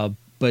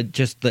 But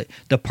just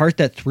the part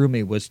that threw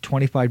me was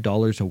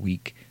 $25 a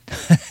week.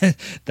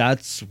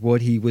 That's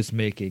what he was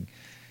making.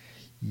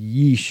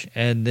 Yeesh.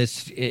 And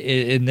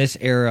in this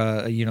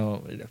era,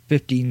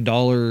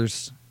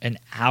 $15 an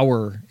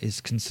hour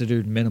is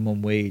considered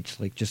minimum wage.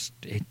 Like, just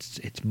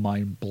it's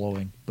mind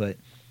blowing. But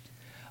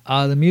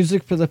the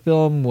music for the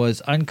film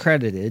was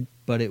uncredited,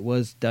 but it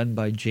was done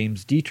by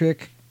James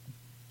Dietrich,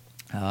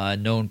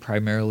 known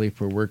primarily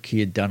for work he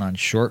had done on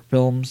short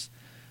films.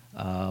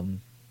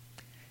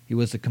 He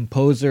was a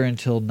composer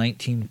until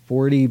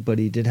 1940, but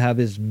he did have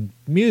his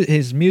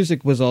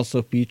music was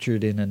also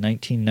featured in a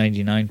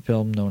 1999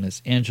 film known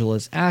as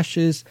Angela's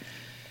Ashes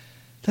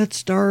that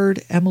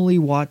starred Emily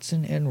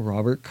Watson and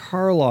Robert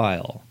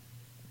Carlyle.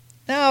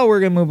 Now we're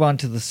going to move on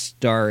to the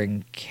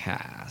starring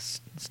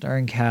cast.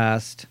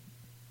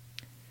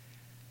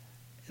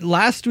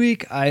 Last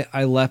week,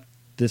 I left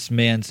this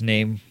man's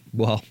name.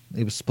 Well,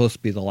 it was supposed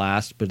to be the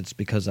last, but it's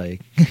because I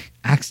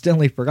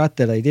accidentally forgot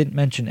that I didn't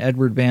mention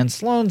Edward Van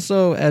Sloan,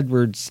 so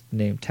Edward's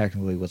name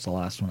technically was the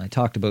last one I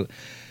talked about.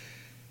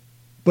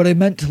 But I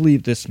meant to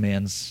leave this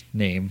man's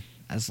name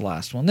as the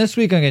last one. This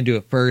week I'm going to do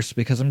it first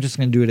because I'm just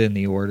going to do it in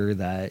the order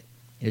that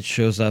it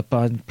shows up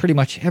on pretty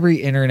much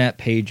every internet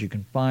page you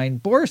can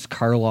find. Boris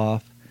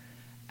Karloff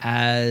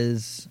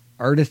as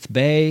Ardith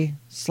Bey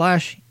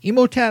 /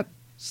 Imhotep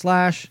 /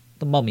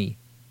 the Mummy.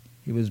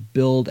 He was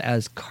billed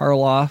as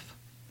Karloff.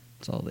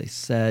 That's all they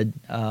said.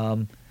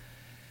 Not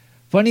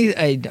funny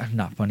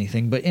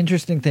thing, but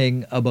interesting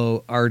thing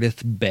about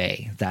Ardith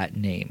Bey, that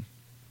name,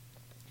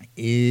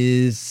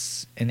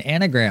 is an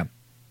anagram.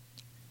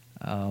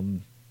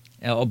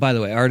 By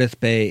the way,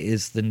 Ardith Bey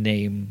is the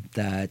name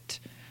that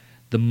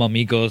the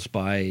Mummy goes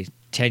by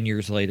 10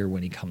 years later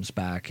when he comes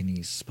back, and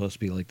he's supposed to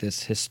be like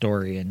this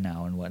historian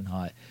now and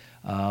whatnot.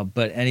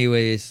 But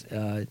anyways,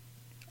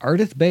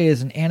 Ardith Bey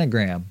is an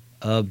anagram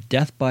of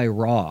Death by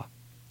Ra.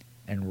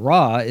 And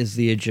Ra is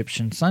the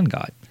Egyptian sun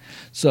god.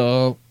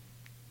 So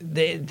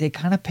they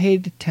kind of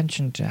paid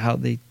attention to how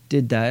they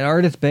did that.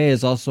 Ardith Bey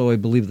is also, I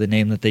believe, the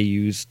name that they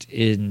used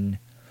in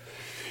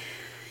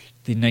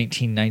the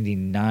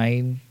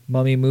 1999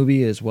 Mummy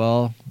movie as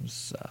well. It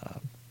was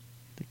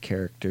the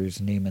character's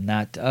name in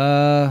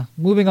that.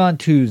 Moving on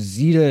to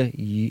Zita.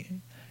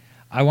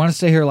 I want to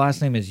say her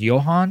last name is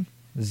Johann.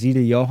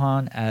 Zita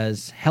Johann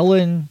as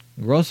Helen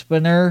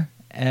Grosvenor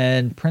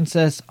and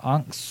Princess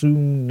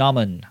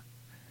Anck-su-namun.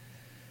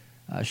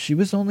 She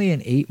was only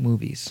in 8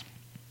 movies.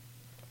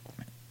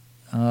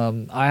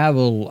 I have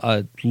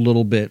a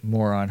little bit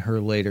more on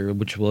her later,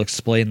 which will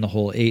explain the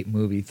whole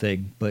 8-movie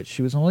thing. But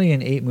she was only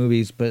in 8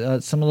 movies.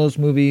 But some of those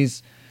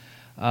movies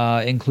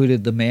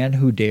included The Man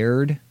Who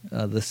Dared,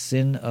 The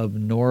Sin of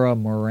Nora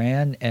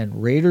Moran,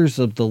 and Raiders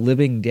of the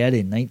Living Dead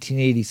in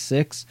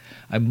 1986.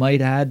 I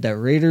might add that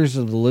Raiders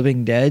of the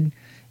Living Dead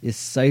is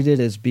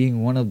cited as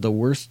being one of the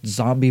worst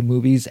zombie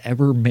movies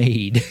ever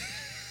made.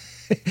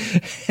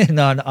 And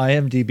on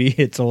IMDb,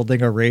 it's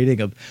holding a rating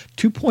of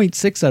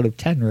 2.6 out of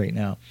 10 right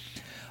now.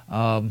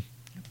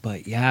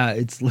 But yeah,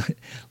 it's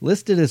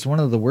listed as one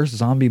of the worst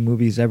zombie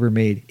movies ever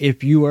made.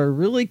 If you are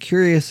really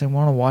curious and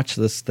want to watch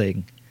this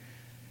thing,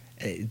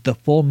 the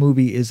full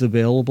movie is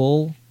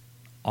available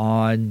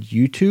on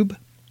YouTube.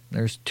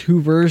 There's 2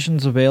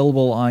 versions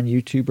available on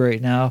YouTube right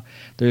now.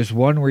 There's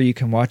one where you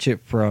can watch it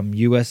from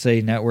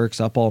USA Network's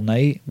Up All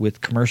Night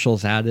with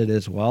commercials added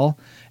as well.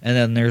 And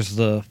then there's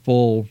the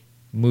full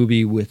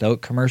movie without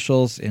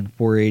commercials in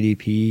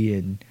 480p,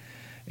 and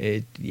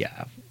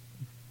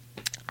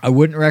I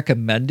wouldn't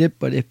recommend it,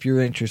 but if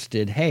you're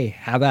interested, hey,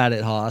 have at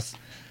it, Haas.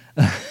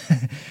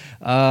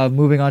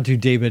 Moving on to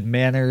David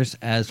Manners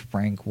as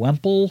Frank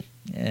Wemple.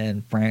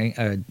 And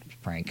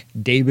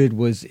David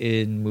was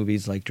in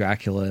movies like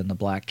Dracula and the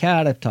Black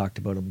Cat. I've talked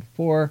about him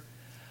before.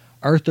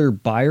 Arthur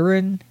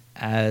Byron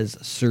as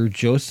Sir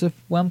Joseph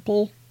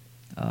Wemple.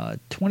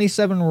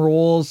 27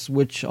 roles,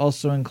 which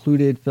also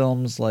included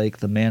films like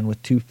The Man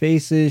with Two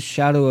Faces,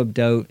 Shadow of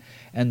Doubt,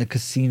 and The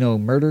Casino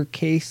Murder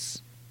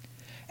Case.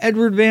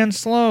 Edward Van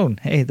Sloan.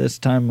 Hey, this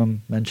time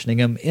I'm mentioning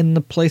him in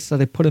the place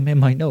that I put him in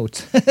my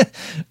notes.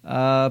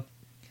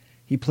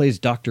 He plays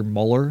Dr.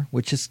 Muller,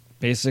 which is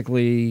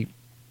basically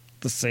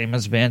the same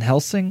as Van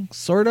Helsing,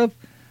 sort of.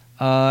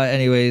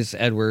 Anyways,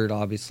 Edward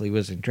obviously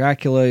was in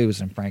Dracula. He was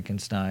in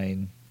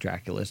Frankenstein,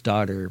 Dracula's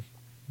Daughter,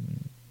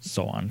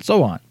 so on and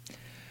so on.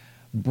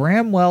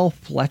 Bramwell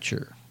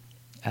Fletcher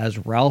as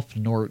Ralph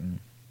Norton.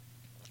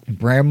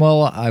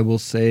 Bramwell, I will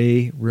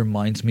say,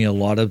 reminds me a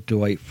lot of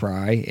Dwight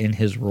Fry in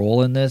his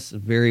role in this.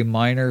 Very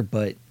minor,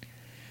 but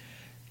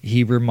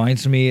he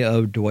reminds me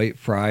of Dwight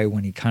Fry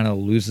when he kind of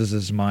loses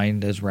his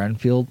mind as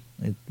Renfield.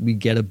 We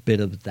get a bit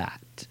of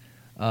that.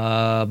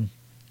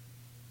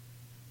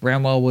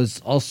 Bramwell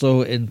was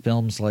also in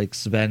films like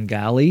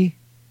Svengali,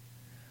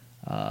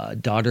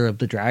 Daughter of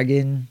the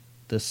Dragon,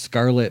 The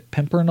Scarlet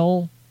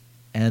Pimpernel,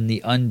 and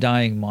The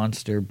Undying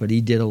Monster, but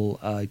he did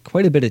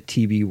quite a bit of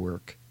TV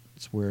work.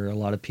 It's where a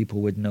lot of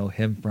people would know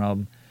him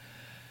from.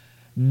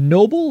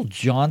 Noble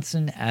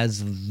Johnson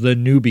as the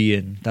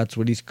Nubian. That's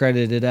what he's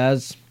credited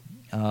as.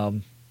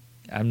 I'm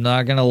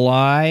not going to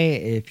lie.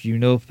 If you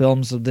know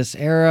films of this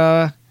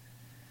era,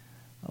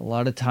 a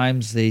lot of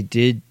times they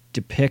did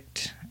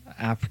depict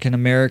African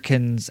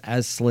Americans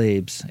as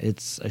slaves.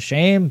 It's a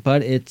shame,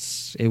 but it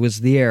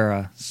was the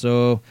era.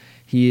 So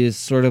he is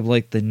sort of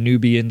like the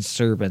Nubian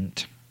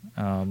servant.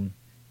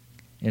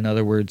 In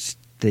other words,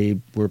 they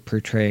were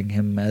portraying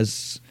him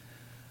as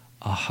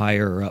a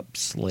higher up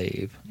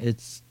slave.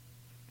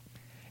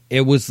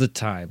 It was the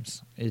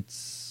times. It's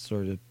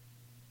sort of,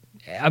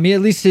 I mean,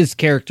 at least his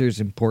character is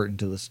important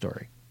to the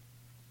story.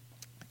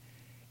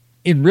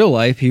 In real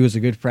life, he was a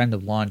good friend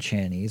of Lon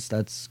Chaney's.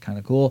 That's kind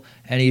of cool.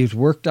 And he's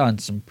worked on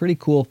some pretty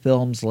cool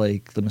films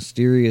like The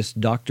Mysterious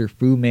Dr.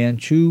 Fu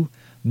Manchu,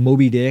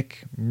 Moby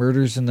Dick,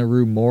 Murders in the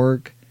Rue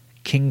Morgue,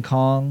 King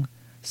Kong,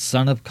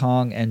 Son of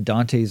Kong, and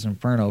Dante's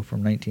Inferno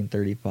from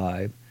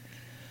 1935.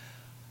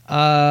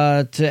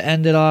 To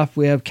end it off,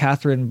 we have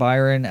Catherine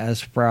Byron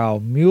as Frau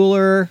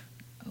Mueller,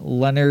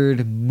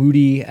 Leonard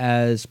Moody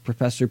as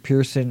Professor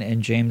Pearson,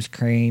 and James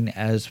Crane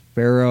as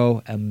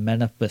Pharaoh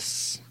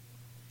Amenephis.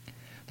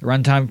 The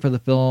runtime for the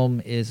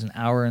film is 1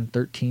 hour and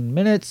 13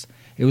 minutes.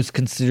 It was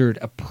considered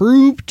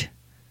approved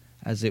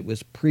as it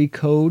was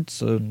pre-code,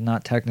 so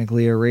not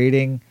technically a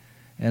rating.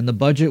 And the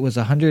budget was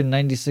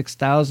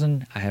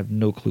 $196,000. I have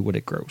no clue what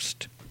it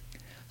grossed.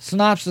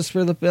 Synopsis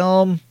for the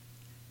film.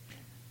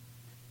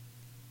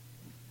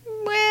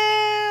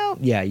 Well,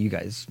 yeah, you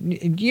guys,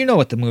 you know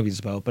what the movie's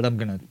about, but I'm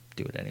going to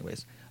do it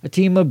anyways. A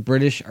team of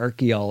British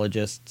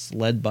archaeologists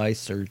led by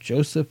Sir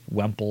Joseph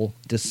Wemple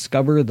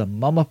discover the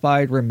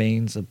mummified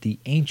remains of the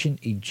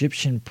ancient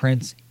Egyptian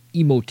prince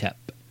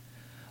Imhotep,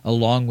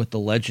 along with the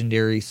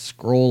legendary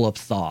Scroll of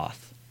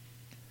Thoth.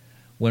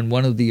 When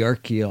one of the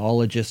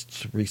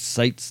archaeologists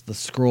recites the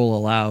scroll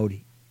aloud,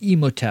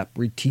 Imhotep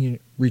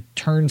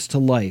returns to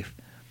life,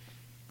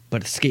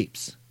 but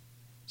escapes.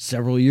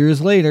 Several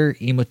years later,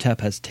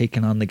 Imhotep has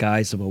taken on the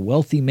guise of a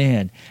wealthy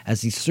man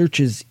as he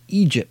searches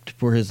Egypt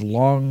for his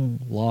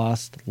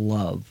long-lost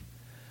love,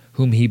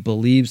 whom he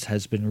believes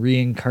has been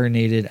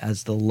reincarnated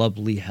as the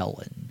lovely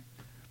Helen,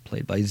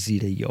 played by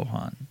Zita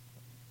Johann.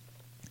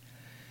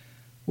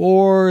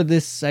 For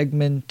this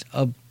segment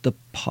of the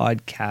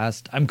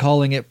podcast, I'm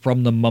calling it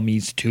From the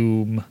Mummy's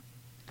Tomb.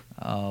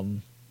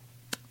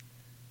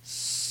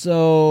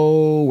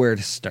 So, where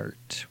to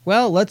start?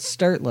 Well, let's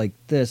start like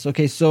this.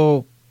 Okay,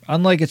 so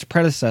unlike its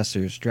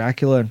predecessors,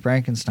 Dracula and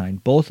Frankenstein,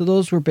 both of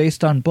those were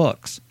based on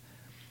books.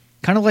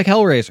 Kind of like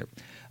Hellraiser.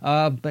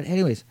 But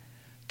anyways,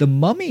 The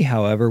Mummy,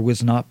 however,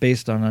 was not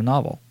based on a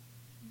novel.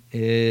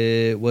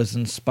 It was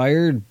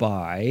inspired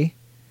by,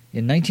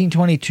 in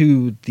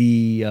 1922,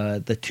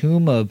 the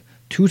tomb of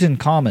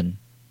Tutankhamun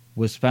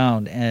was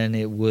found, and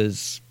it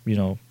was,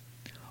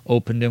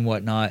 opened and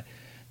whatnot.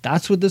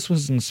 That's what this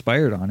was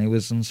inspired on. It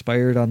was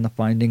inspired on the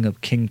finding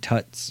of King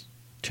Tut's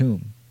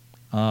tomb.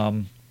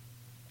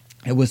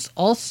 It was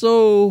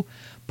also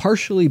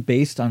partially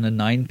based on a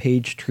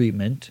 9-page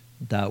treatment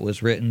that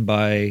was written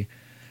by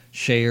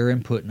Scheer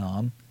and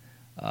Putnam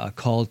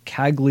called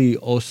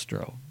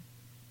Cagliostro.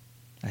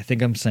 I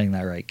think I'm saying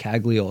that right,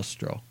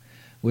 Cagliostro,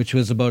 which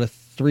was about a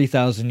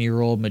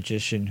 3,000-year-old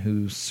magician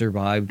who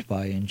survived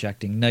by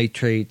injecting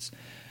nitrates,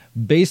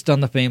 based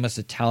on the famous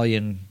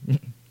Italian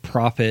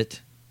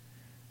prophet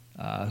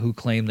who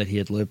claimed that he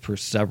had lived for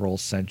several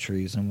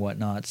centuries and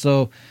whatnot.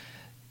 So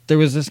there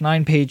was this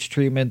 9-page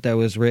treatment that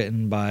was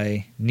written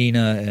by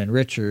Nina and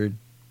Richard,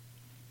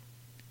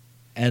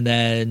 and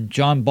then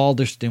John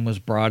Balderston was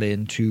brought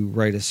in to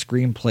write a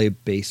screenplay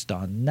based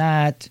on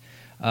that.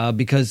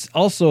 because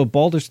also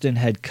Balderston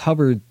had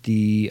covered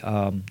the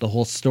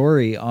whole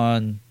story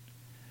on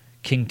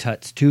King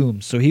Tut's tomb,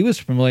 so he was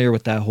familiar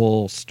with that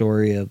whole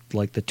story of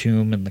like the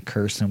tomb and the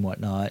curse and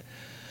whatnot.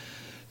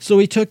 So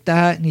he took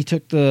that and he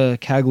took the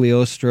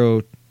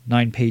Cagliostro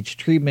 9-page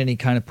treatment. He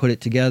kind of put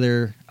it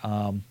together,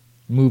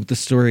 moved the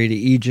story to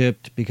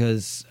Egypt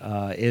because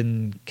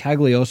in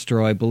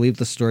Cagliostro, I believe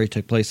the story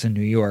took place in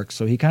New York.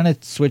 So he kind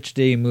of switched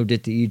it, he moved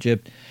it to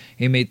Egypt.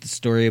 He made the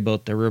story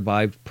about the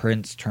revived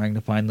prince trying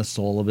to find the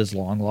soul of his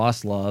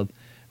long-lost love,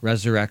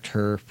 resurrect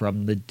her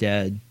from the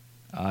dead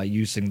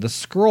using the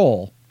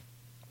scroll.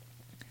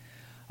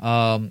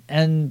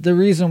 And the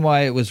reason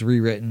why it was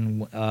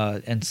rewritten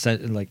and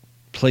sent, like,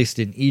 placed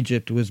in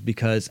Egypt was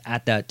because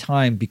at that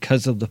time,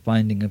 because of the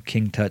finding of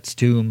King Tut's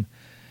tomb,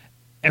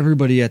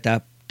 everybody at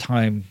that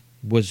time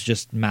was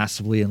just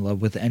massively in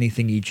love with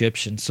anything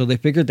Egyptian. So they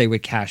figured they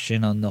would cash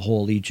in on the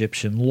whole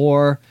Egyptian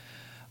lore.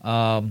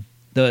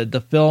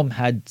 The film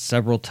had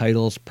several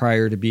titles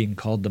prior to being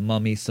called The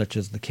Mummy, such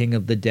as The King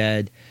of the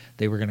Dead.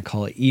 They were going to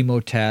call it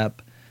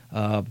Imhotep.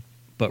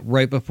 But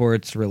right before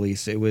its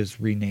release, it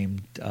was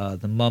renamed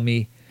The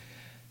Mummy.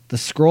 The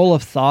Scroll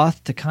of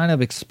Thoth, to kind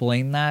of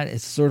explain that,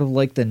 it's sort of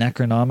like the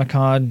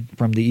Necronomicon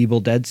from the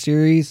Evil Dead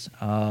series.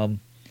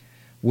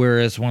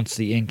 Whereas once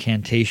the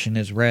incantation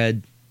is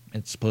read,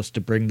 it's supposed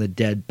to bring the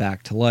dead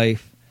back to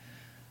life.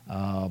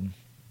 I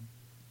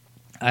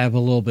have a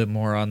little bit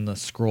more on the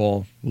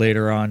scroll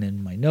later on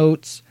in my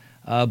notes.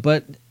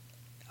 But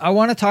I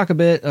want to talk a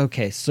bit.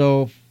 Okay,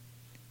 so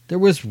there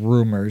was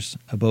rumors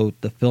about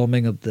the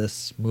filming of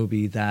this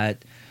movie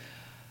that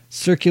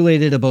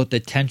circulated about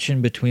the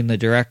tension between the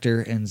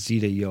director and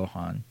Zita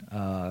Johann.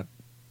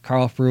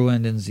 Karl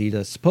Freund and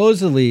Zita,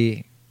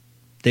 supposedly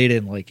they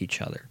didn't like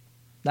each other.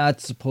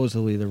 That's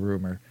supposedly the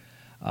rumor.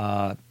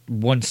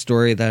 One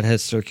story that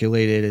has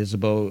circulated is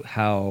about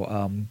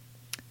how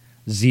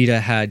Zita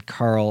had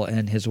Karl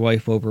and his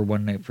wife over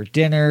one night for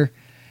dinner,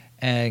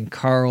 and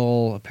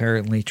Karl,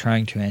 apparently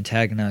trying to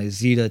antagonize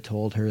Zita,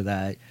 told her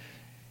that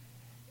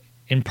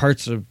in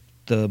parts of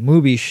the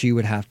movie she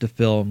would have to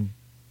film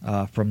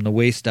from the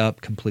waist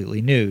up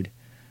completely nude.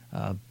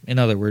 In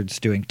other words,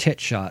 doing tit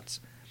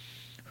shots.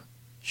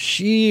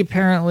 She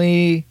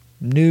apparently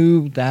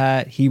knew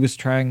that he was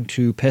trying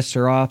to piss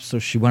her off, so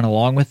she went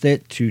along with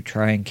it to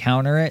try and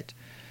counter it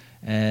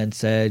and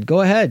said,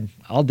 go ahead,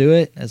 I'll do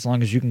it as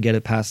long as you can get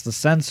it past the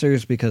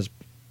censors, because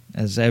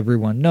as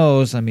everyone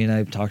knows, I mean,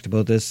 I've talked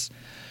about this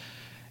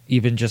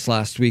even just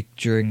last week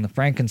during the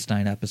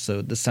Frankenstein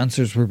episode, the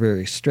censors were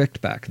very strict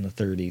back in the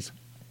 30s.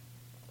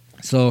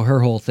 So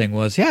her whole thing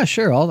was, yeah,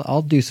 sure,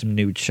 I'll do some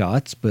nude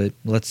shots, but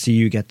let's see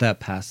you get that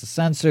past the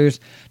censors,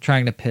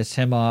 trying to piss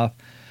him off.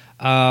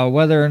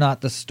 Whether or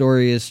not the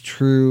story is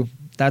true,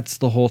 that's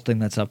the whole thing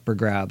that's up for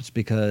grabs,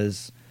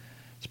 because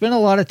there's been a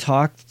lot of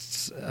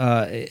talks,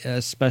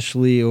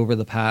 especially over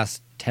the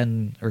past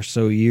 10 or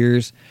so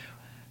years,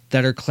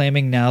 that are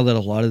claiming now that a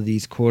lot of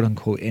these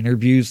quote-unquote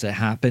interviews that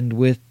happened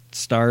with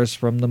stars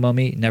from The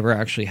Mummy never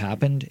actually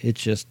happened.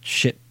 It's just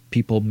shit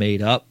people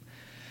made up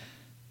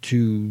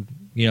to,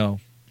 you know,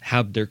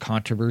 have their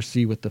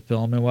controversy with the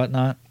film and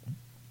whatnot.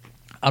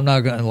 I'm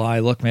not going to lie.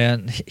 Look,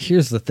 man,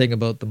 here's the thing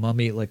about The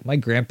Mummy. Like, my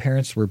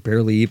grandparents were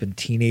barely even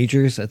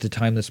teenagers at the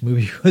time this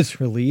movie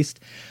was released.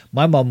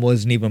 My mom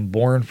wasn't even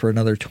born for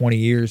another 20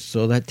 years,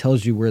 so that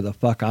tells you where the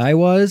fuck I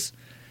was.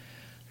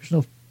 There's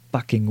no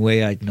fucking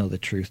way I'd know the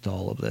truth to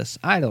all of this.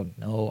 I don't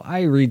know.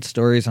 I read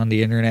stories on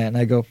the internet and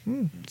I go,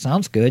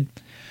 sounds good.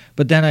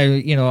 But then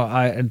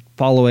I'm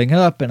following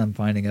up and I'm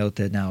finding out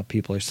that now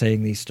people are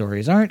saying these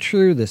stories aren't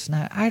true, this and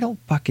that. I don't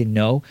fucking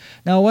know.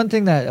 Now, one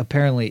thing that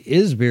apparently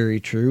is very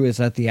true is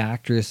that the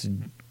actress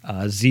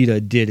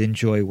Zita did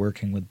enjoy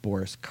working with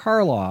Boris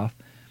Karloff,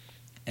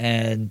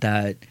 and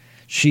that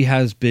she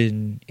has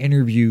been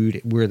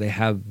interviewed where they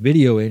have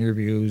video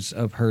interviews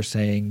of her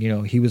saying, you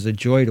know, he was a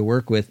joy to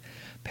work with.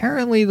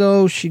 Apparently,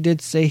 though, she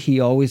did say he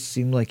always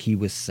seemed like he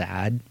was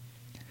sad.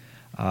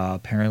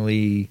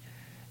 Apparently,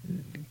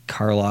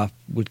 Karloff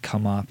would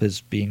come off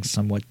as being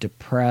somewhat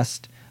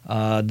depressed.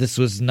 This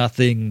was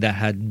nothing that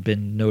hadn't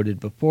been noted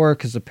before,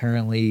 because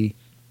apparently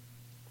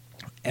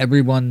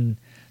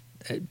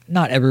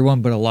not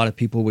everyone, but a lot of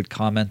people would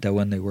comment that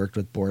when they worked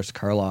with Boris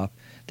Karloff,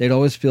 they'd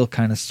always feel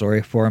kind of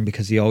sorry for him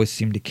because he always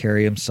seemed to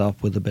carry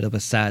himself with a bit of a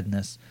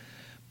sadness.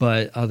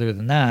 But other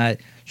than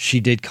that, she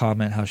did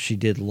comment how she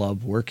did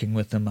love working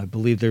with him. I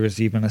believe there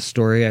was even a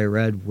story I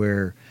read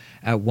where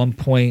at one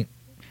point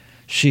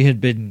she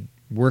had been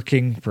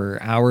working for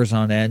hours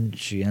on end.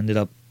 She ended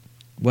up,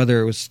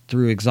 whether it was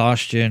through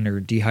exhaustion or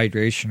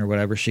dehydration or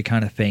whatever, she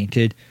kind of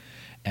fainted.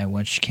 And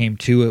when she came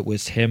to, it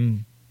was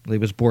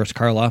Boris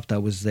Karloff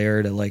that was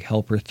there to like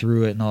help her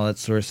through it and all that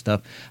sort of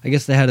stuff. I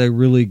guess they had a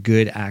really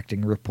good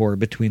acting rapport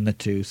between the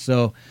two.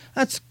 So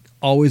that's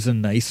always a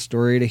nice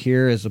story to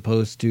hear, as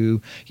opposed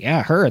to,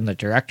 yeah, her and the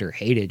director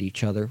hated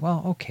each other.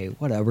 Well, okay,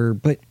 whatever.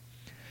 But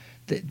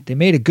they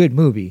made a good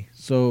movie.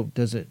 So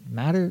does it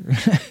matter?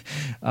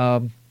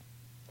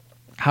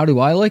 How do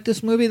I like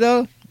this movie,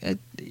 though?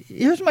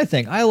 Here's my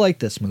thing. I like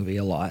this movie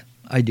a lot.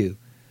 I do.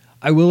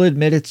 I will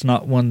admit it's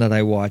not one that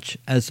I watch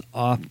as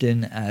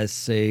often as,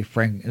 say,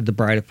 The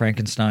Bride of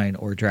Frankenstein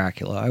or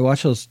Dracula. I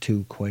watch those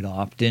two quite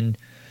often.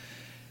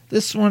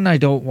 This one I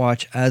don't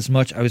watch as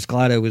much. I was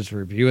glad I was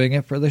reviewing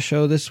it for the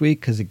show this week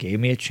because it gave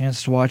me a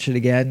chance to watch it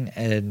again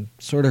and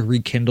sort of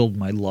rekindled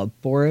my love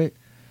for it.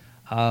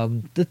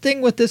 The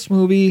thing with this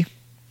movie,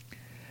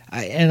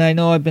 I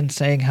know I've been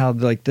saying how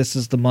like this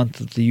is the month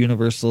of the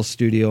Universal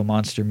Studio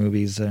monster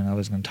movies, and I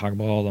was going to talk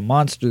about all the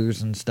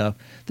monsters and stuff.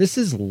 This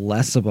is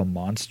less of a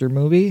monster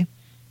movie,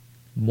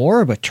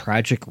 more of a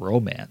tragic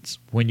romance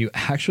when you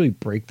actually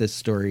break this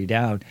story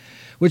down,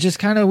 which is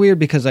kind of weird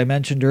because I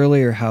mentioned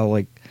earlier how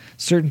like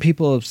certain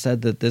people have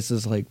said that this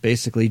is like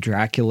basically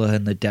Dracula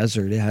in the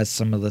desert. It has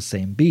some of the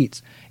same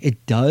beats.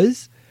 It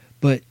does,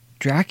 but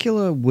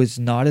Dracula was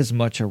not as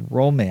much a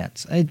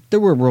romance. There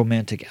were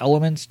romantic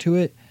elements to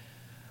it,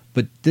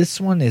 but this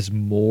one is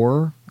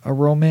more a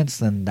romance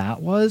than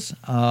that was.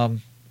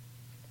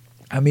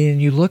 I mean,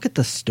 you look at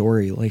the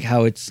story, like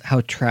how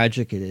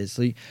tragic it is.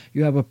 Like,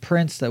 you have a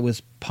prince that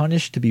was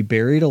punished to be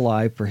buried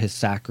alive for his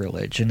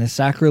sacrilege. And his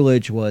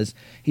sacrilege was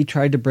he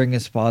tried to bring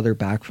his father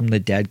back from the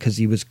dead because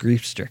he was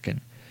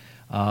grief-stricken.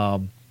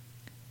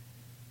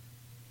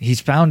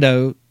 He's found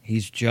out,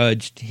 he's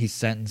judged, he's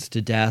sentenced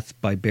to death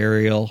by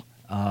burial.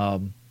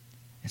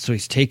 So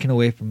he's taken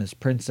away from his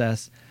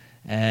princess,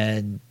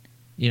 and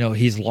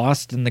he's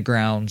lost in the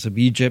grounds of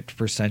Egypt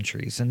for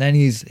centuries. And then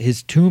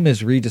his tomb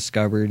is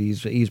rediscovered.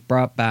 He's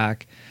brought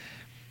back.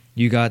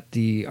 You got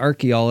the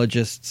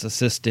archaeologist's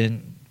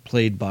assistant,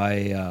 played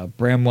by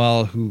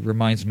Bramwell, who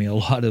reminds me a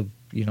lot of,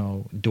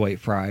 Dwight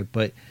Fry.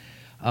 But,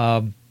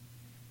 the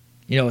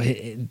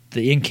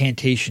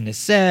incantation is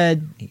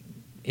said,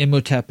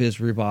 Imhotep is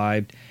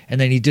revived, and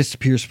then he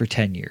disappears for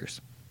 10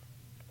 years.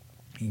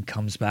 He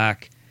comes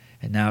back.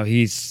 And now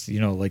he's,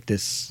 like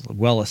this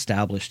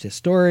well-established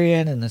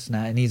historian and this and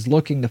that, and he's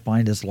looking to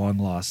find his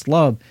long-lost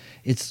love.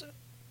 It's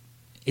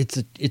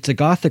a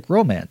gothic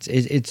romance.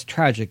 It's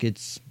tragic.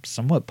 It's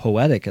somewhat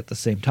poetic at the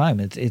same time.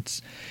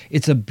 It's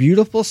a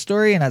beautiful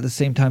story and at the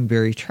same time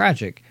very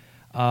tragic.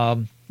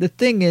 The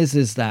thing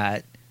is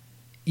that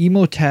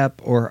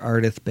Imhotep or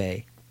Ardith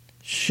Bey,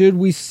 should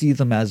we see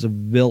them as a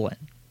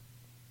villain?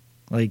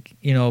 Like,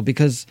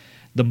 because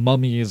the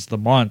mummy is the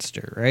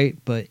monster, right?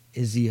 But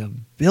is he a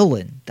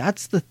villain?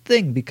 That's the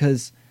thing,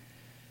 because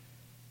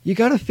you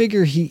got to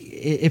figure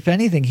if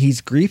anything,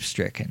 he's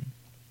grief-stricken.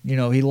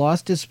 He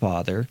lost his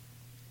father.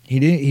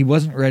 He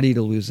wasn't ready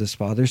to lose his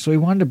father, so he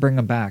wanted to bring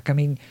him back. I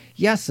mean,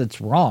 yes,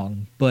 it's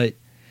wrong, but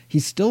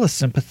he's still a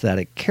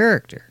sympathetic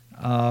character.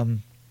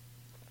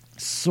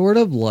 Sort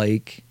of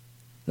like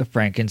the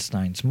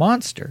Frankenstein's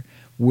monster,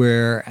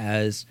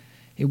 whereas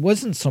it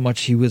wasn't so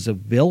much he was a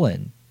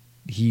villain.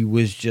 He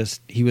was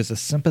a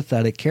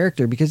sympathetic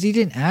character because he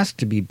didn't ask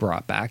to be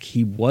brought back.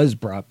 He was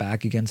brought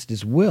back against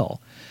his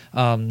will.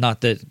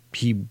 Not that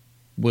he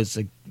was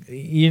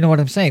you know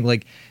what I'm saying?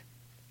 Like,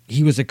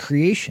 he was a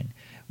creation.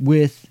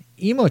 With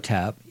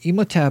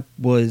Imhotep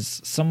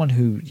was someone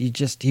who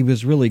he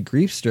was really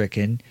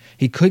grief-stricken.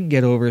 He couldn't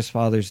get over his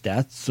father's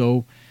death,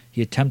 so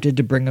he attempted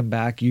to bring him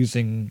back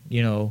using,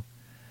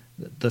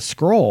 the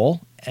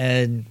scroll,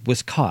 and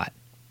was caught.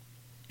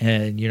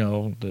 And,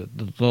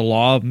 the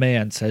law of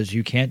man says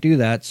you can't do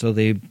that, so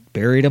they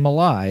buried him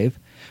alive,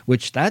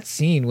 which that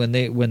scene, when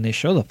they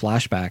show the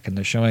flashback and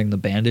they're showing the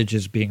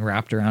bandages being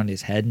wrapped around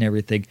his head and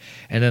everything,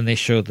 and then they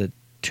show the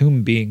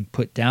tomb being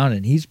put down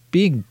and he's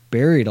being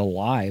buried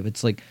alive.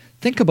 It's like,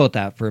 think about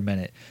that for a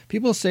minute.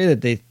 People say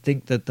that they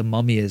think that The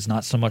Mummy is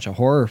not so much a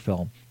horror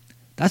film.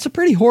 That's a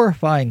pretty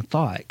horrifying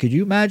thought. Could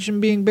you imagine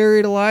being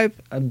buried alive?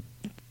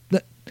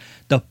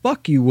 The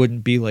fuck you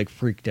wouldn't be, like,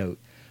 freaked out.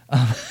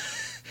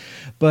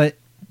 But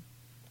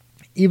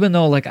even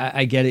though, like,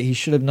 I get it, he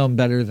should have known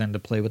better than to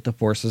play with the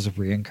forces of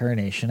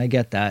reincarnation. I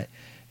get that.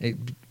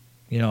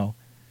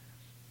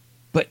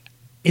 But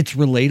it's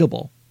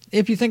relatable.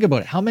 If you think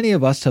about it, how many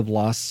of us have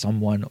lost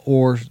someone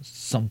or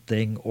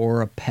something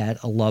or a pet,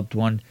 a loved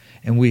one,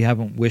 and we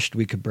haven't wished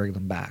we could bring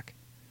them back?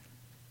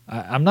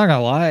 I'm not going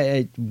to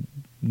lie.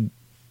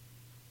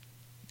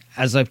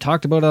 As I've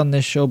talked about on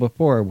this show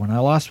before, when I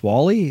lost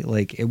Wally,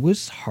 like, it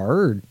was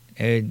hard.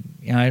 And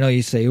I know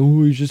you say,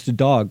 oh, he's just a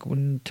dog.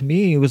 When, to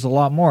me, it was a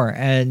lot more.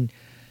 And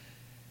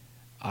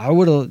I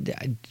would have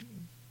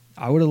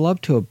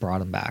loved to have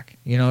brought him back.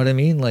 You know what I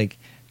mean? Like,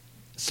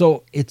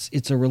 so it's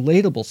a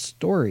relatable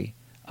story.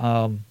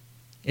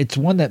 It's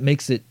one that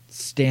makes it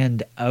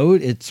stand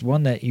out. It's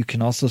one that you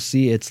can also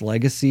see its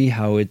legacy,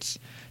 how it's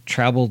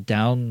traveled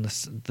down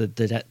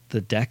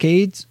the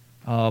decades.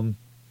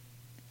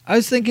 I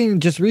was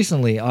thinking just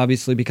recently,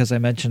 obviously, because I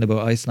mentioned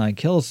about Ice Nine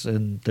Kills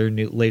and their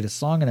latest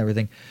song and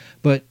everything,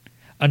 but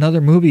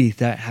another movie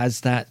that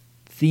has that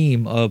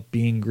theme of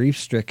being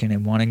grief-stricken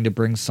and wanting to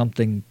bring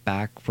something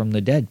back from the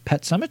dead,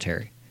 Pet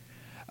Sematary.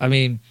 I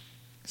mean,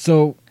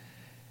 so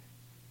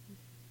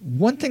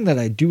one thing that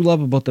I do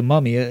love about The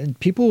Mummy,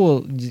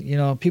 people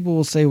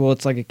will say, well,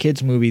 it's like a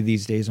kid's movie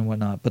these days and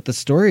whatnot, but the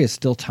story is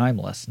still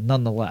timeless,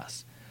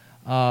 nonetheless.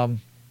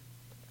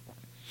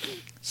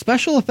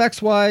 special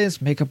effects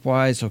wise, makeup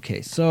wise,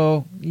 okay.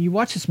 So you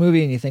watch this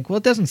movie and you think, well,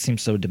 it doesn't seem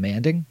so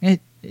demanding.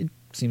 It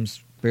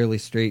seems fairly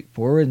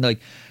straightforward. And like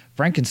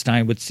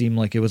Frankenstein would seem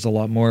like it was a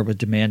lot more of a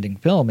demanding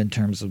film in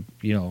terms of,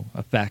 you know,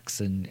 effects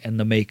and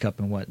the makeup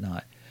and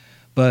whatnot.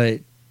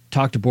 But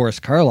talk to Boris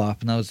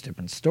Karloff, and that was a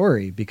different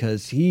story,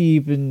 because he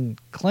even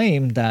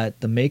claimed that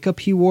the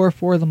makeup he wore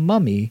for The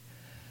Mummy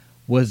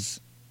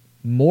was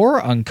more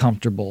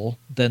uncomfortable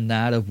than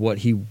that of what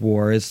he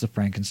wore as the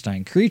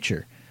Frankenstein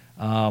creature.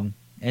 And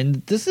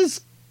this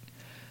is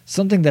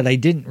something that I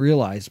didn't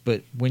realize,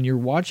 but when you're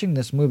watching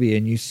this movie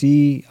and you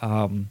see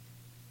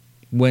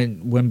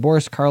when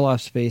Boris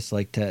Karloff's face,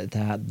 like to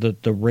have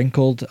the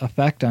wrinkled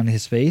effect on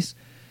his face,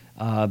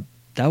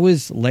 that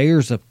was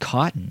layers of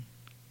cotton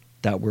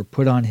that were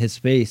put on his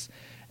face,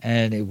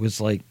 and it was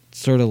like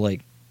sort of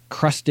like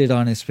crusted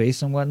on his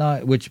face and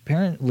whatnot, which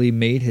apparently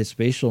made his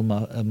facial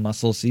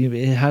muscles.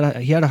 He had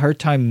a hard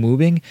time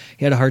moving.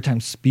 He had a hard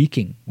time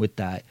speaking with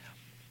that.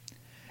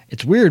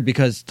 It's weird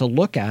because to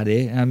look at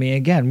it, I mean,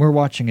 again, we're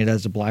watching it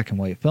as a black and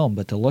white film,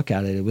 but to look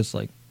at it, it was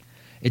like,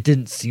 it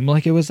didn't seem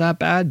like it was that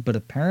bad, but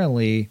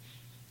apparently,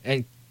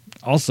 and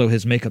also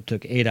his makeup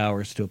took 8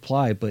 hours to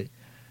apply, but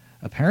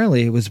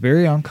apparently it was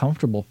very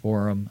uncomfortable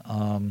for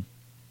him.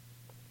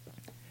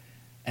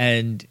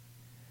 And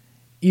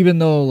even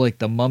though like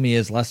the Mummy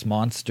is less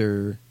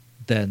monster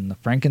than the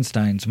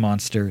Frankenstein's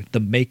monster, the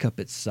makeup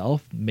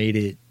itself made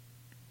it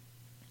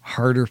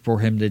harder for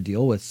him to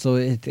deal with. So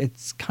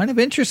it's kind of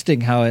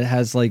interesting how it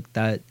has like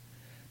that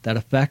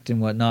effect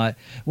and whatnot.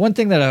 One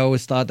thing that I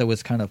always thought that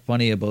was kind of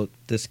funny about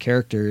this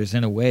character is,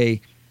 in a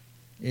way,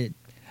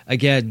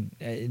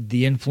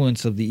 the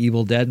influence of the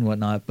Evil Dead and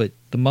whatnot, but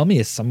the Mummy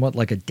is somewhat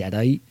like a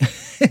Deadite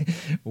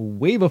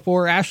way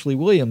before Ashley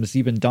Williams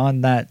even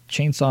donned that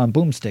chainsaw and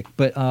boomstick.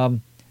 But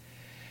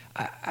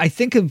I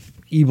think of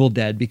Evil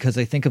Dead because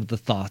I think of the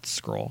Thoth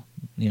scroll,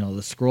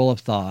 the scroll of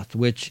Thoth,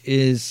 which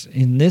is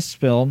in this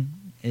film.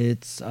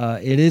 It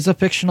is a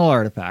fictional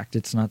artifact.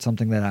 It's not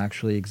something that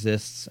actually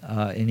exists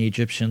in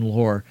Egyptian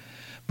lore,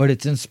 but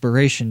its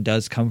inspiration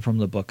does come from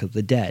the Book of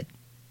the Dead.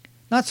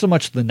 Not so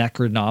much the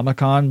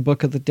Necronomicon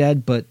Book of the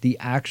Dead, but the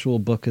actual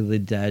Book of the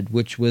Dead,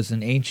 which was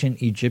an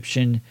ancient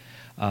Egyptian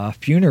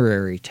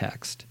funerary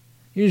text.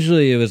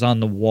 Usually it was on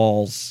the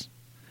walls.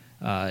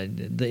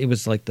 It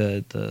was like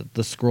the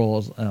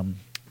scrolls,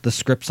 the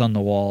scripts on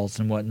the walls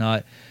and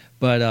whatnot.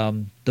 But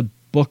the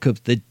Book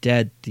of the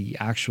Dead, the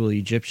actual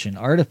Egyptian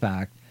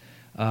artifact,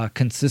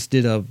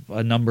 consisted of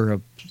a number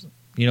of,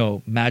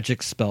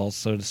 magic spells,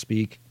 so to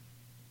speak,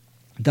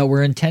 that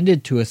were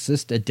intended to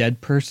assist a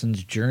dead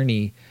person's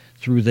journey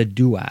through the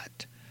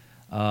Duat,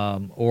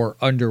 or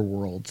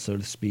underworld, so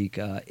to speak,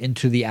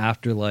 into the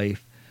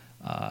afterlife.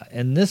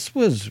 And this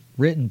was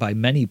written by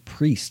many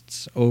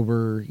priests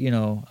over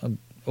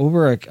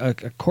a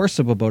course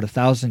of about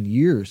 1,000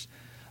 years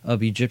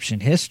of Egyptian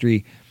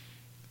history.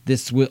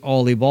 This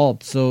all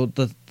evolved. So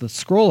the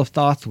Scroll of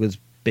Thoth was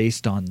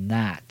based on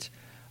that.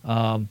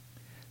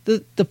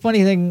 The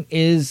funny thing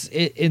is,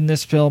 in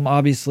this film,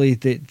 obviously,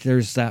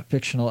 there's that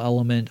fictional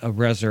element of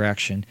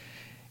resurrection.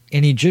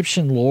 In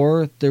Egyptian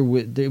lore,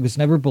 it was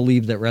never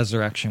believed that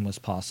resurrection was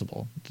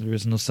possible. There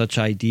was no such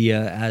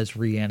idea as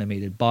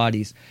reanimated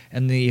bodies.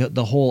 And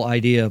the whole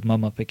idea of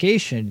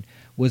mummification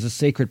was a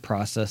sacred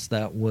process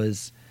that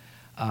was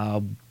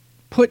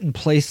put in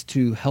place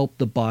to help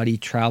the body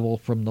travel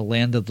from the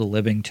land of the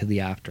living to the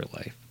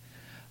afterlife.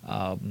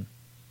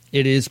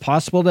 It is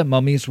possible that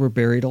mummies were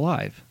buried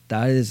alive.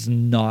 That is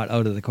not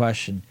out of the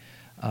question.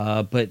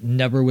 But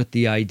never with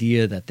the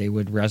idea that they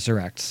would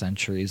resurrect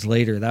centuries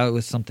later. That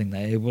was something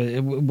that it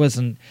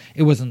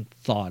wasn't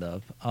thought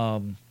of.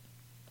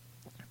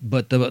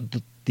 But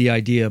the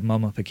idea of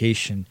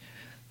mummification,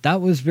 that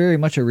was very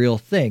much a real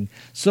thing.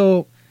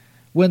 So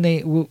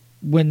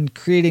when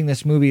creating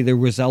this movie, there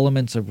was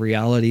elements of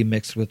reality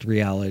mixed with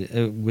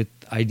reality, with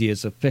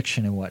ideas of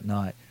fiction and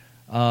whatnot.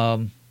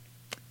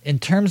 In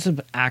terms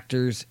of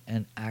actors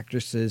and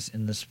actresses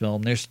in this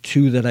film, there's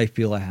two that I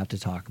feel I have to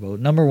talk about.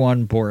 Number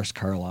one, Boris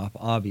Karloff,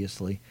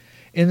 obviously.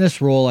 In this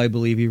role, I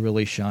believe he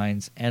really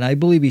shines, and I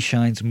believe he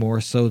shines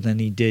more so than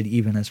he did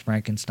even as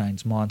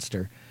Frankenstein's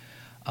monster.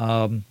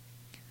 I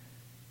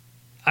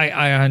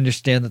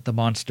understand that the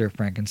monster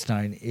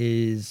Frankenstein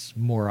is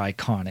more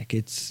iconic.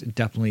 It's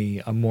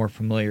definitely a more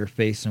familiar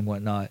face and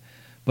whatnot.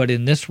 But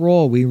in this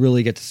role, we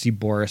really get to see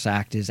Boris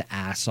act his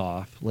ass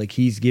off. Like,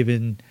 he's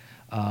given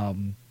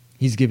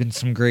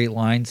some great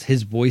lines,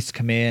 his voice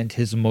command,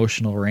 his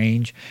emotional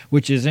range,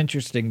 which is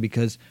interesting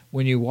because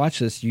when you watch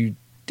this, you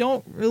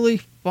don't really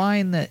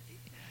find that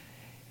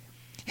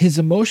his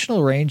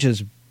emotional range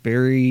is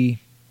very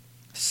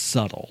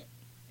subtle.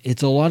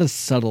 It's a lot of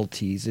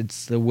subtleties.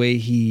 It's the way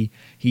he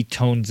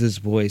tones his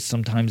voice.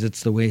 Sometimes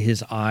it's the way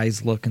his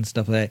eyes look and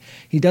stuff like that.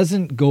 He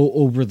doesn't go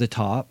over the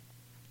top,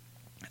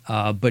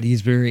 but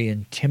he's very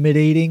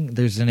intimidating.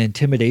 There's an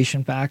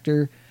intimidation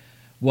factor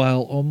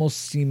while almost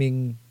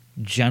seeming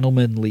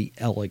gentlemanly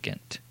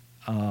elegant.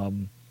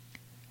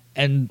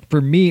 And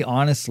for me,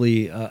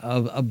 honestly,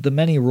 of the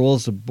many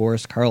roles that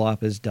Boris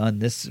Karloff has done,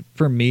 this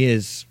for me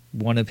is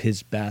one of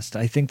his best.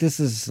 I think this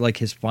is like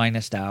his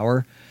finest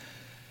hour.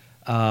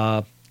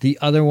 The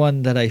other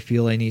one that I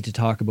feel I need to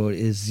talk about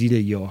is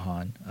Zita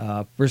Johann.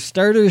 For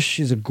starters,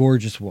 she's a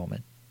gorgeous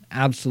woman,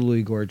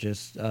 absolutely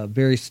gorgeous,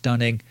 very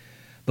stunning.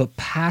 But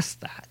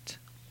past that,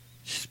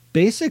 she's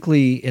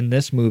basically in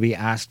this movie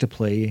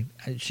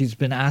she's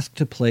been asked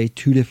to play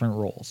two different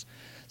roles.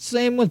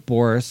 Same with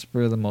Boris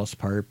for the most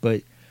part,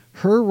 but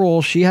her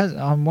role, she has,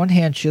 on one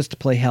hand, she has to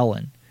play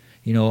Helen,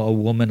 a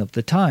woman of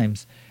the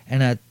times.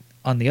 And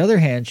on the other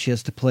hand, she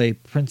has to play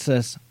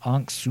Princess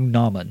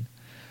Ankh-Sunamun,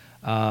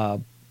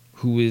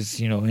 who is,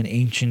 an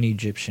ancient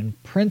Egyptian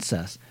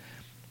princess.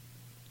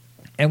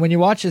 And when you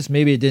watch this,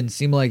 maybe it didn't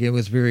seem like it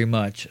was very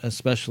much,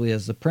 especially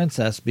as the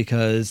princess,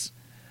 because,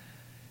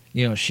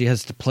 she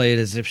has to play it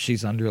as if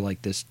she's under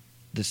like this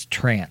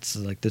trance,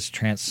 like this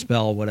trance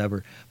spell,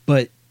 whatever.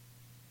 But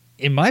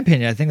in my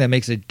opinion, I think that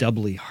makes it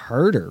doubly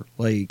harder,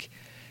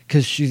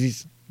 because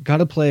she's got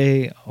to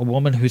play a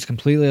woman who's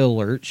completely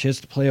alert. She has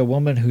to play a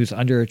woman who's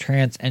under a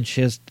trance,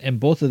 and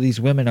both of these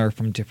women are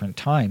from different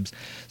times.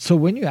 So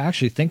when you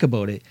actually think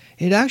about it,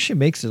 it actually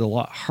makes it a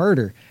lot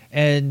harder.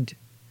 And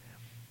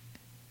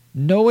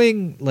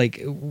knowing,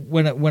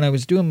 when I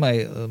was doing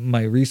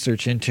my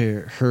research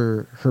into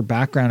her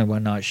background and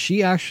whatnot,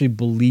 she actually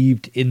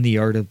believed in the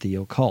art of the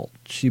occult.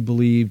 She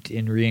believed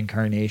in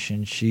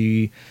reincarnation.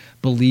 She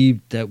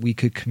believed that we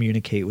could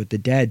communicate with the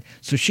dead.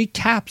 So she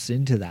taps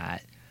into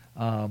that.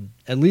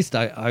 At least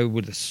I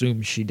would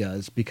assume she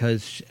does,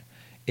 because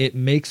it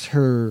makes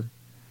her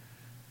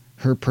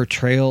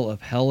portrayal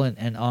of Helen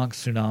and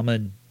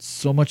Ankh-Sunamun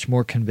so much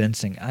more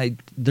convincing.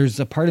 There's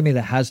a part of me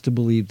that has to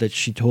believe that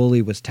she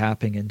totally was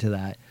tapping into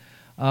that.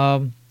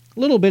 A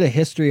little bit of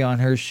history on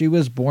her. She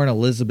was born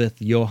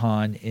Elizabeth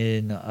Johann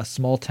in a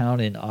small town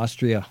in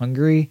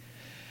Austria-Hungary.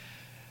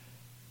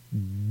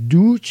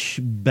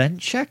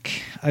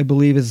 Duchbencek, I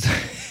believe is,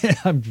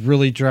 I'm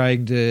really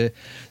trying to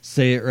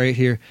say it right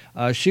here.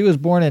 She was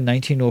born in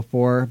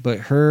 1904, but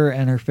her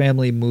and her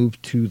family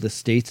moved to the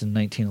States in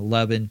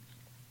 1911.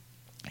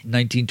 In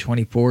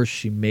 1924,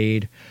 she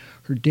made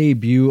her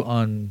debut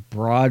on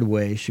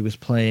Broadway. She was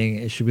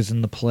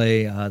in the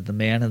play The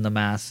Man and the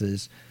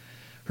Masses.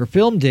 Her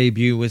film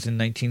debut was in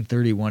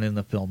 1931 in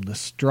the film The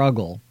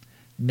Struggle.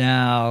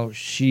 Now,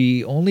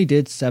 she only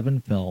did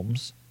 7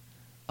 films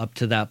up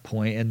to that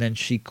point, and then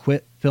she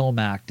quit film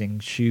acting.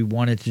 She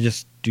wanted to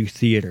just do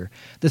theater.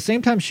 At the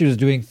same time she was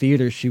doing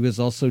theater, she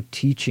was also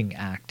teaching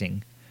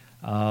acting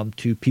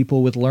to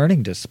people with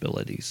learning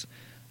disabilities.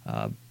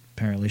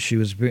 Apparently she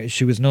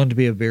was known to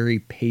be a very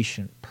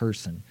patient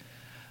person.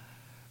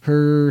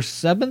 Her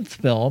 7th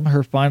film,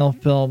 her final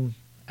film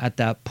at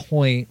that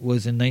point,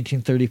 was in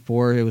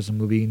 1934. It was a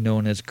movie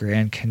known as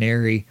Grand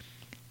Canary.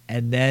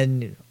 And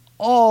then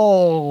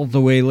all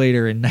the way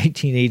later in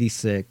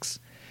 1986,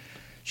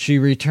 she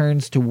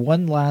returns to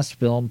one last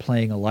film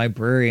playing a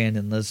librarian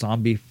in the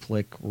zombie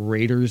flick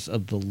Raiders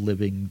of the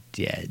Living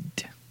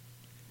Dead.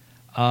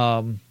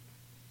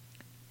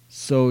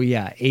 So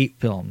yeah, 8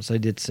 films. I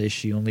did say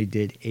she only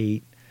did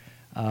 8.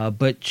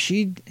 But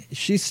she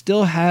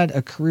still had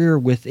a career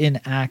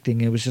within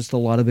acting. It was just a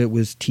lot of it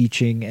was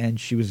teaching, and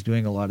she was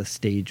doing a lot of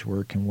stage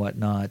work and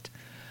whatnot.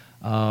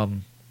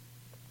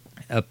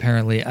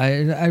 Apparently,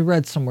 I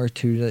read somewhere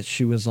too that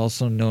she was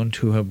also known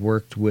to have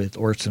worked with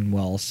Orson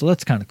Welles, so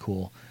that's kind of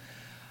cool.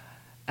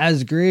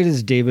 As great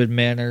as David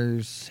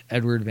Manners,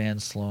 Edward Van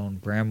Sloan,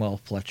 Bramwell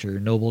Fletcher,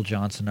 Noble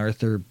Johnson,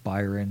 Arthur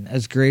Byron,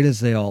 as great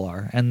as they all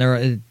are,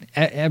 and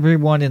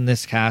everyone in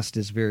this cast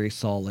is very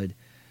solid.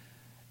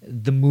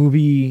 The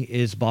movie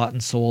is bought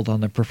and sold on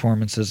the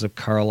performances of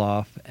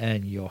Karloff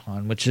and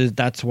Johann,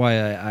 that's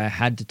why I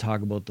had to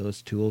talk about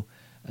those two.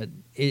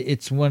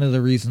 It's one of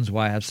the reasons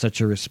why I have such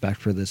a respect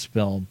for this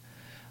film.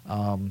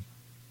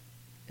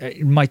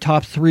 My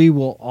top 3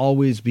 will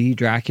always be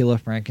Dracula,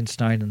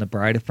 Frankenstein, and The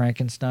Bride of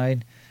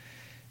Frankenstein.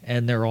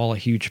 And they're all a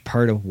huge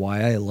part of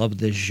why I love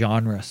this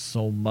genre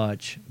so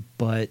much.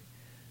 But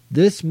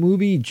this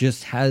movie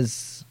just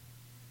has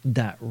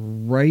that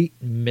right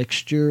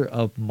mixture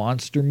of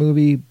monster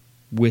movie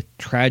with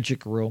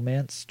tragic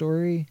romance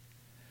story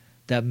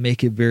that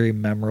make it very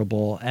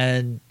memorable.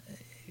 And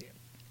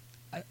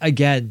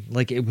again,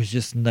 it was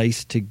just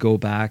nice to go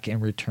back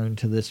and return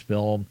to this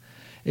film.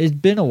 It's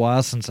been a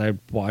while since I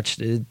watched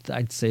it.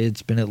 I'd say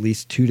it's been at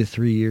least 2 to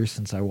 3 years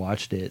since I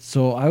watched it.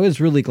 So I was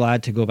really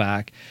glad to go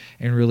back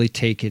and really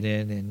take it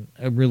in, and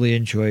I really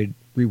enjoyed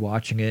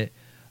rewatching it.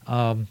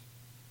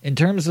 In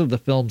terms of the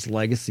film's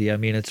legacy, I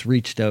mean, it's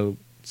reached out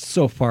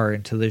so far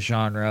into the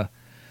genre.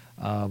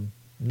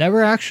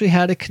 Never actually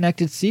had a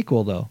connected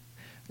sequel, though.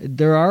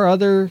 There are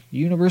other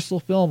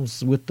Universal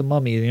films with The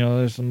Mummy.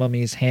 There's The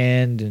Mummy's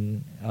Hand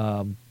and...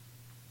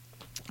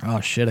 oh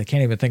shit, I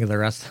can't even think of the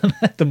rest of them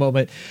at the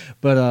moment.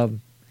 But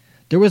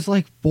there was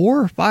 4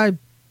 or 5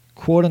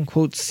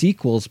 quote-unquote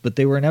sequels, but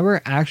they were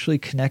never actually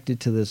connected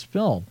to this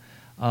film.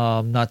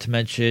 Not to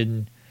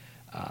mention,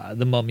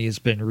 The Mummy has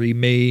been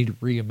remade,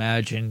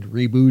 reimagined,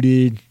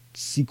 rebooted,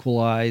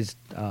 sequelized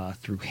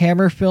through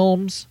Hammer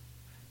films.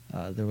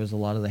 There was a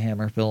lot of the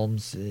Hammer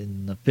films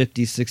in the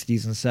 50s,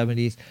 60s, and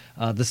 70s.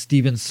 The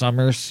Stephen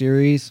Sommers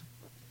series,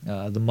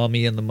 The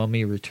Mummy and the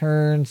Mummy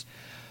Returns.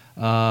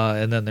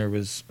 And then there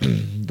was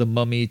The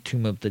Mummy,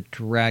 Tomb of the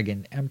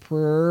Dragon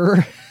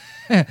Emperor.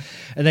 And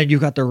then you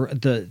got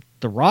the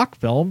Rock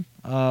film,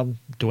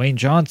 Dwayne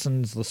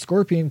Johnson's The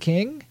Scorpion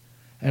King,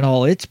 and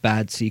all its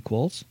bad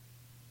sequels.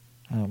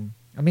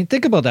 I mean,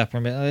 think about that for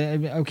a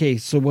minute. Okay,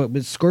 so what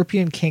was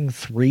Scorpion King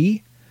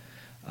 3?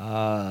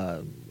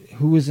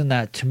 Who was in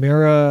that?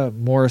 Tamara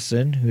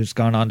Morrison, who's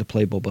gone on to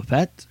play Boba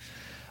Fett.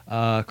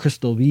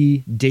 Crystal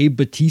Lee. Dave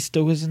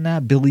Bautista was in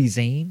that. Billy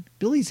Zane.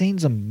 Billy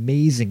Zane's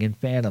amazing in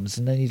Phantoms,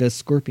 and then he does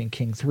Scorpion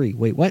King 3.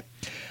 Wait, what?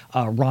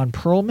 Ron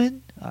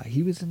Perlman,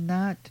 he was in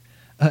that.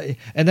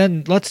 And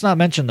then let's not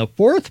mention the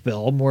fourth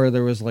film where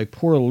there was like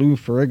poor Lou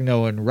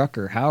Ferrigno and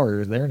Rucker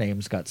Hauer. Their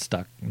names got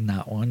stuck in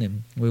that one,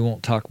 and we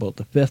won't talk about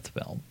the fifth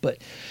film. But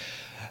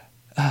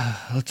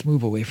let's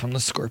move away from the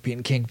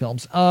Scorpion King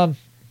films.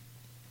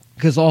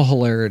 Because all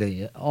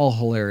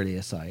hilarity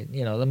aside,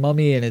 you know, The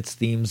Mummy and its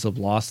themes of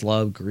lost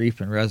love, grief,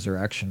 and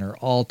resurrection are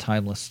all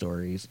timeless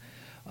stories.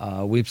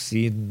 We've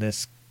seen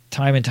this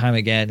time and time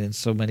again in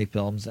so many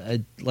films.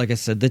 Like I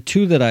said, the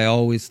two that I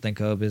always think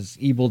of is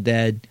Evil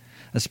Dead,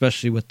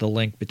 especially with the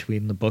link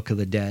between the Book of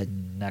the Dead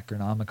and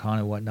Necronomicon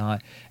and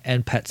whatnot,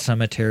 and Pet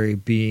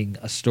Sematary being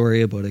a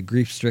story about a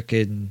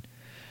grief-stricken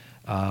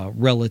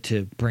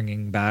relative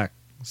bringing back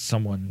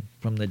someone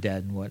from the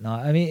dead and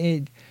whatnot. I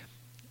mean,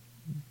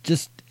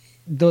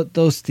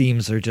 those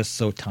themes are just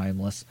so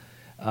timeless.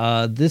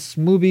 This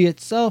movie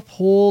itself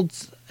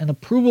holds an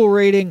approval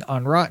rating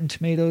on Rotten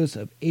Tomatoes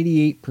of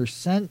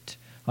 88%.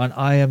 On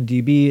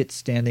IMDb, it's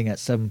standing at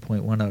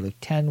 7.1 out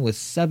of 10, with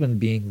 7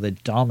 being the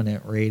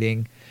dominant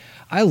rating.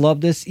 I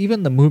love this.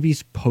 Even the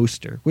movie's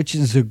poster, which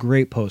is a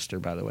great poster,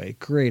 by the way,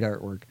 great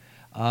artwork,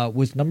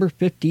 was number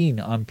 15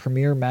 on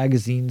Premiere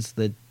Magazine's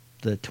the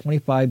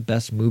 25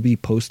 best movie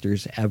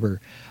posters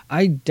ever.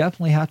 I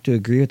definitely have to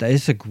agree with that.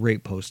 It's a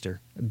great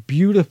poster.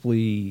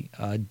 Beautifully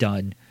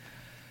done.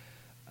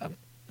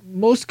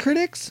 Most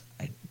critics,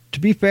 to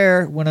be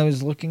fair, when I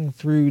was looking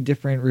through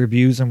different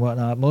reviews and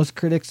whatnot, most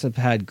critics have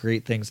had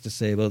great things to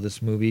say about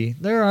this movie.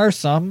 There are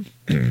some,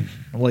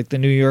 like the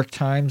New York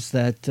Times,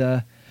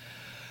 that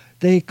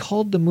they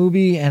called the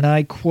movie, and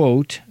I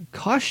quote,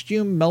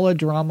 costume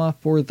melodrama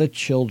for the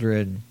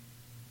children.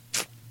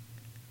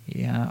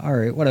 Yeah, all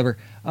right, whatever.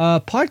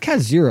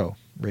 Podcast 0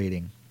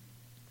 rating.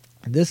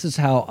 This is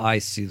how I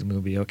see the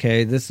movie,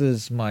 okay? This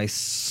is my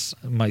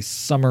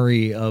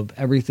summary of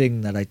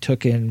everything that I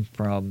took in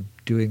from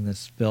doing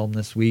this film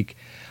this week.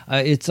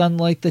 It's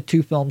unlike the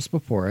two films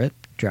before it,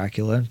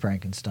 Dracula and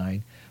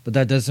Frankenstein, but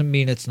that doesn't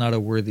mean it's not a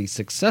worthy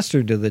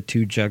successor to the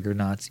two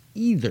juggernauts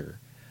either.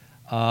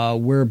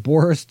 Where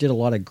Boris did a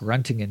lot of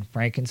grunting in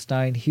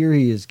Frankenstein, here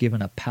he is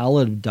given a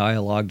palette of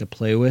dialogue to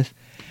play with,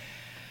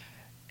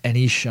 and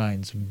he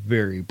shines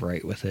very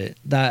bright with it.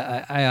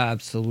 That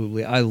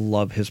I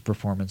love his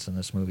performance in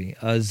this movie.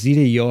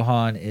 Zita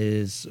Johann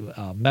is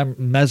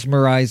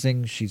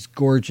mesmerizing. She's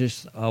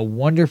gorgeous,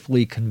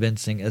 wonderfully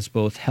convincing as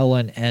both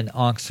Helen and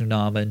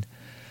Anck-Sunamun.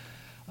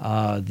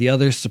 The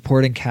other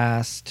supporting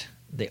cast,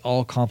 they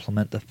all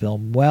complement the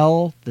film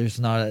well. There's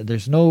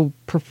no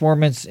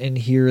performance in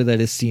here that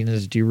is seen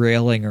as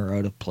derailing or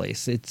out of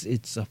place.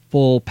 It's a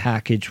full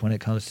package when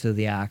it comes to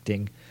the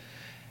acting.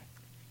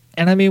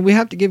 And I mean, we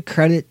have to give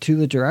credit to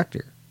the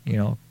director. You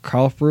know,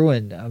 Carl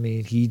Fruin, I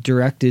mean, he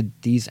directed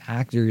these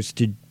actors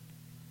to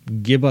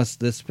give us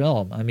this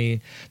film. I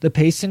mean, the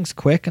pacing's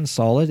quick and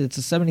solid. It's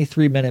a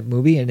 73-minute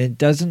movie, and it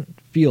doesn't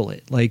feel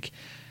it. Like,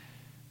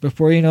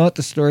 before you know it,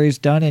 the story's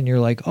done, and you're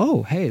like,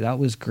 oh, hey, that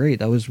was great.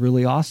 That was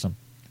really awesome.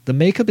 The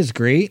makeup is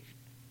great,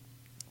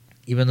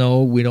 even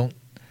though we don't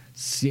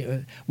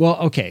see... Well,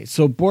 okay,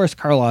 so Boris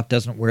Karloff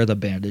doesn't wear the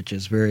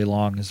bandages very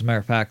long. As a matter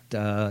of fact,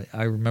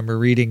 I remember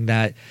reading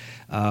that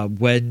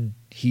when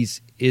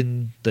he's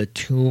in the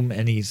tomb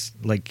and he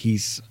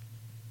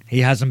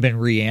hasn't been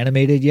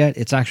reanimated yet,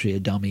 it's actually a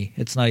dummy.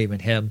 It's not even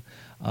him.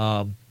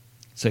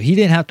 So he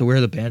didn't have to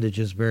wear the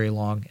bandages very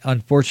long.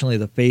 Unfortunately,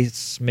 the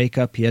face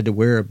makeup, he had to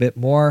wear a bit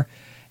more,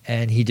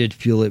 and he did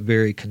feel it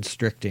very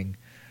constricting.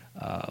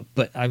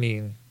 But I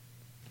mean,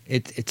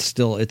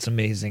 it's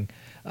amazing.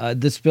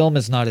 This film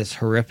is not as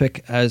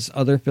horrific as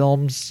other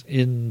films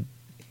within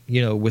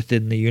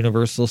the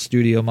Universal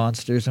Studio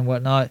monsters and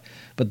whatnot,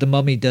 but The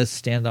Mummy does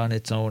stand on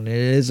its own. It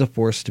is a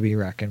force to be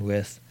reckoned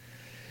with.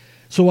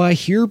 So I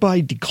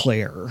hereby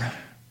declare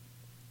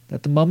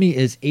that The Mummy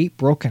is 8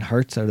 broken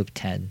hearts out of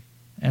 10.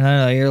 And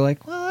I know you're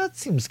like, well, that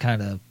seems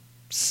kind of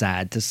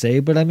sad to say,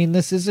 but I mean,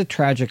 this is a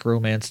tragic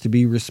romance to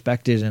be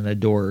respected and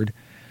adored.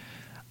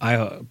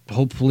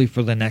 Hopefully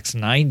for the next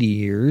 90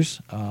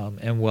 years,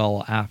 and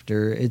well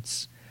after.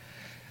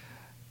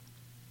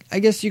 I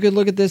guess you could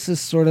look at this as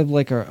sort of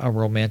like a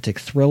romantic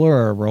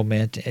thriller, or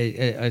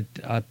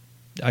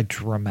a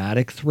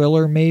dramatic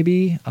thriller,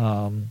 maybe.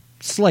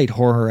 Slight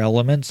horror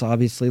elements,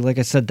 obviously. Like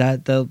I said,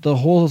 that the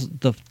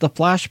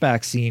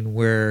flashback scene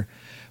where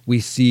we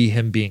see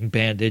him being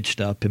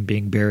bandaged up and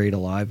being buried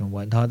alive and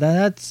whatnot.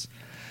 That's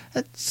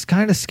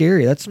kind of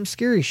scary. That's some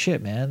scary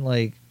shit, man.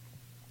 Like,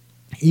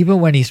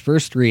 even when he's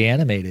first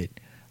reanimated,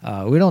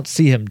 we don't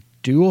see him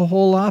do a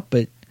whole lot,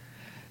 but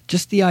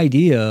just the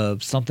idea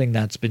of something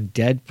that's been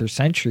dead for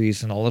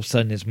centuries and all of a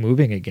sudden is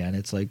moving again,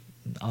 it's like,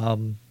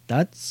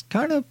 that's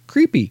kind of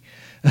creepy.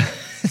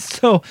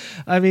 So,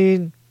 I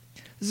mean,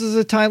 this is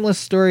a timeless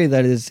story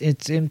that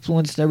it's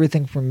influenced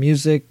everything from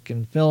music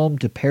and film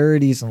to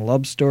parodies and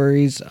love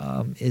stories.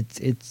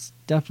 It's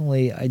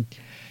definitely,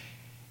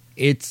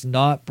 it's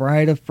not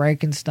Bride of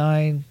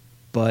Frankenstein,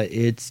 but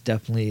it's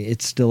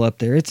still up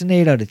there. It's an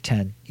 8 out of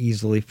 10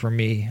 easily for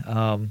me.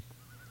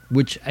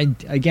 Which,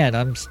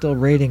 I'm still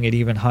rating it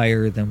even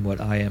higher than what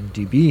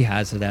IMDb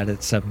has it at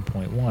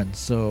 7.1.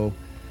 So,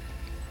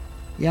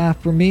 yeah,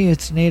 for me,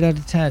 it's an 8 out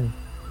of 10.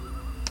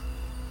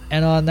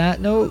 And on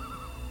that note,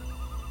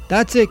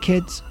 that's it,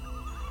 kids.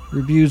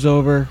 Review's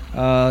over.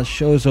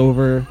 Show's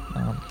over.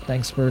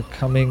 Thanks for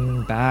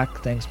coming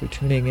back. Thanks for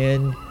tuning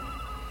in.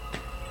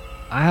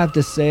 I have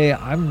to say,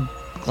 I'm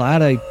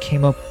glad I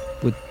came up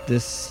with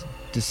this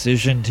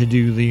decision to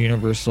do the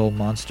Universal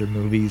monster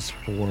movies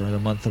for the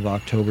month of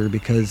October,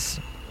 because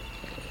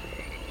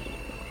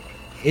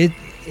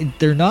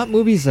they're not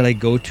movies that I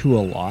go to a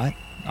lot.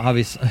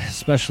 Obviously,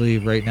 especially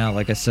right now,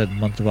 like I said,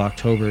 month of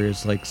October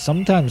is like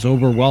sometimes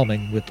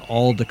overwhelming with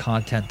all the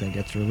content that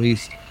gets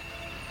released.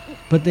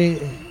 But they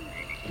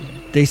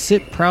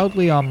sit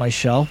proudly on my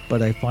shelf,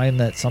 but I find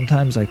that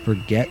sometimes I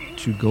forget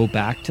to go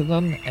back to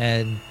them,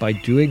 and by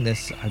doing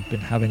this, I've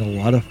been having a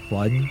lot of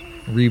fun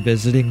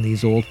revisiting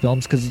these old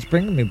films, because it's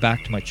bringing me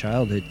back to my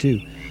childhood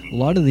too. A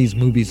lot of these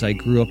movies I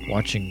grew up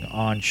watching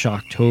on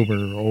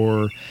Shocktober,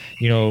 or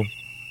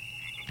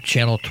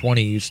Channel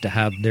 20 used to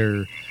have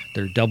their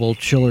double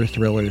chiller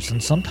thrillers,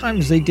 and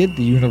sometimes they did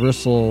the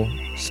Universal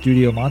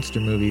Studio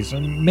monster movies,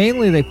 and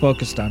mainly they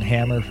focused on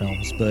Hammer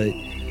films, but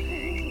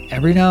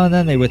every now and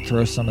then they would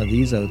throw some of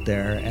these out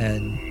there,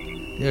 and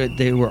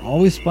they were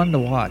always fun to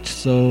watch.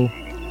 So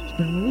it's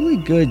been really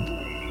good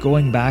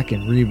going back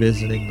and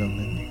revisiting them,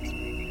 and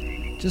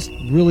just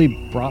really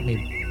brought me,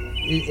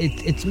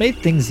 it's made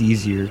things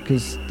easier,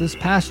 because this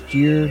past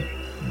year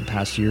and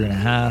a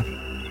half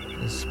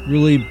has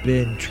really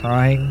been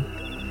trying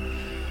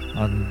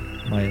on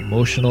my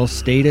emotional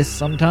status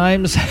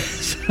sometimes.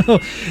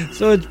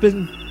 so it's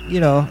been,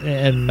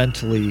 and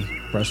mentally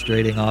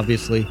frustrating,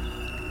 obviously.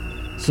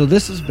 So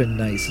this has been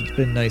nice. It's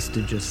been nice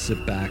to just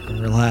sit back and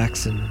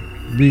relax and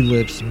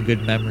relive some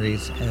good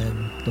memories,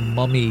 and The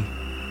Mummy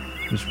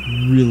was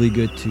really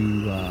good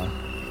to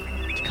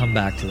come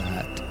back to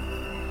that.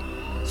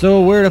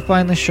 So where to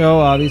find the show?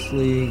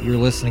 Obviously, you're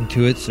listening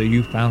to it, so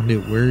you found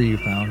it where you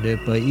found it,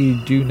 but you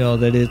do know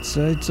that it's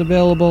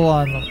available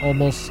on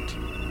almost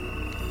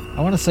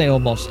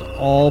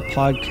all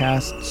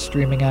podcast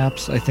streaming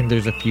apps. I think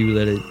there's a few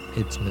that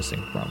it's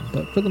missing from,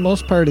 but for the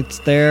most part, it's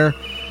there,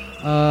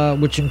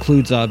 which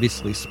includes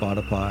obviously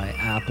Spotify,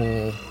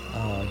 Apple,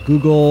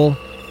 Google,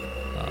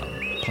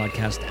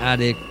 Podcast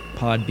Addict,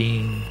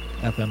 Podbean,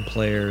 FM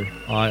Player,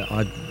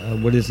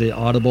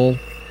 Audible.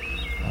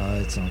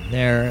 It's on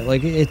there.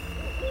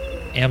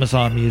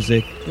 Amazon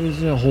Music.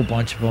 There's a whole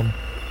bunch of them.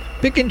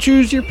 Pick and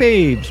choose your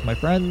faves, my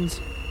friends.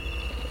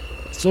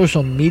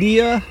 Social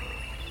media.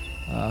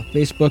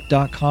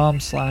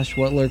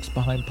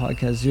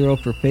 Facebook.com/WhatLurksBehindPodcast0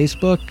 for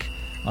Facebook.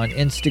 On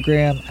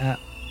Instagram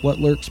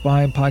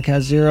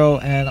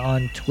 @WhatLurksBehindPodcast0, and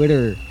on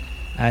Twitter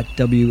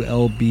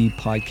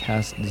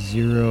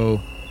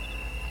 @WLBPodcast0.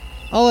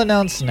 I'll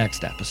announce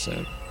next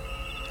episode.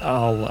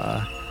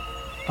 I'll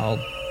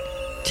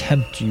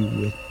tempt you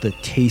with the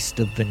taste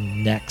of the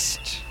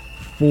next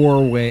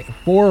I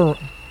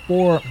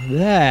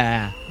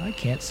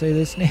can't say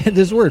this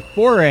word.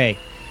 Foray.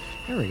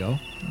 There we go.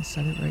 I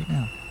said it right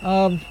now.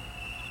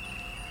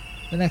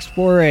 The next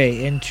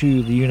foray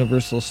into the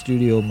Universal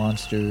Studio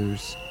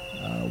monsters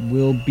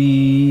will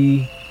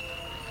be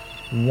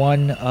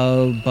one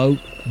about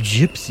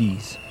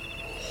gypsies.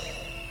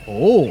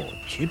 Oh,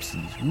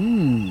 gypsies.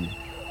 Ooh.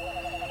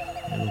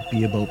 It'll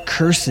be about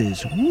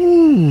curses.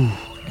 Ooh,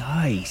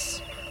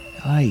 nice.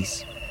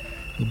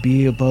 It'll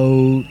be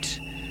about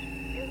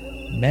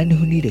men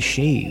who need a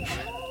shave.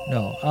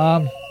 No.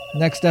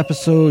 Next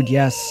episode,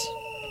 yes.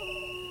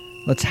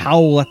 Let's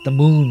howl at the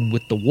moon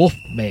with the Wolf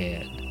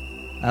Man.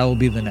 That will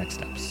be the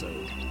next episode.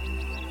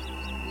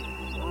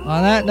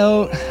 On that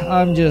note,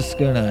 I'm just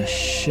gonna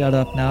shut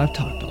up now. I've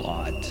talked a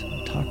lot.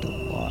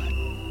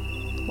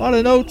 A lot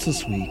of notes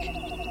this week.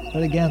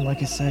 But again,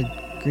 like I said,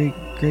 great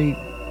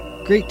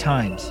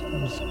times.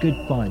 It was good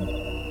fun.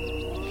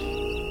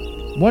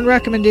 One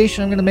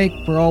recommendation I'm going to make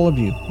for all of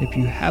you, if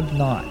you have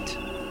not,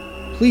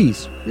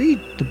 please read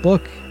the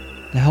book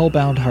The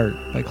Hellbound Heart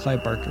by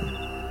Clive Barker.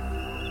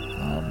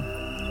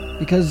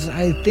 Because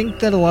I think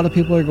that a lot of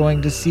people are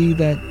going to see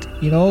that,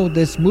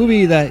 this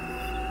movie that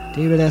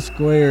David S.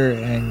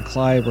 Goyer and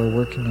Clive are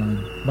working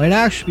on might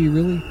actually be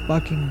really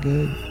fucking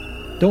good.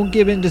 Don't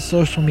give in to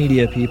social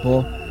media,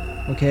 people.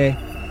 Okay?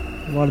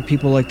 A lot of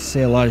people like to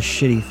say a lot of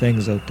shitty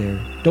things out there.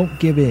 Don't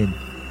give in.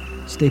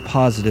 Stay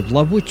positive.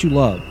 Love what you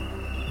love.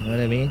 You know what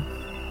I mean?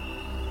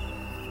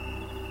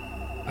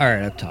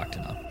 Alright, I've talked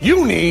enough.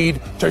 You need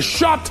to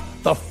shut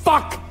the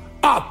fuck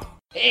up!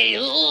 Hey,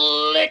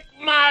 lick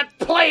my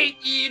plate,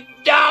 you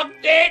dog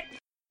dick!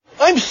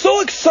 I'm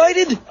so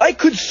excited I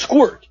could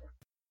squirt.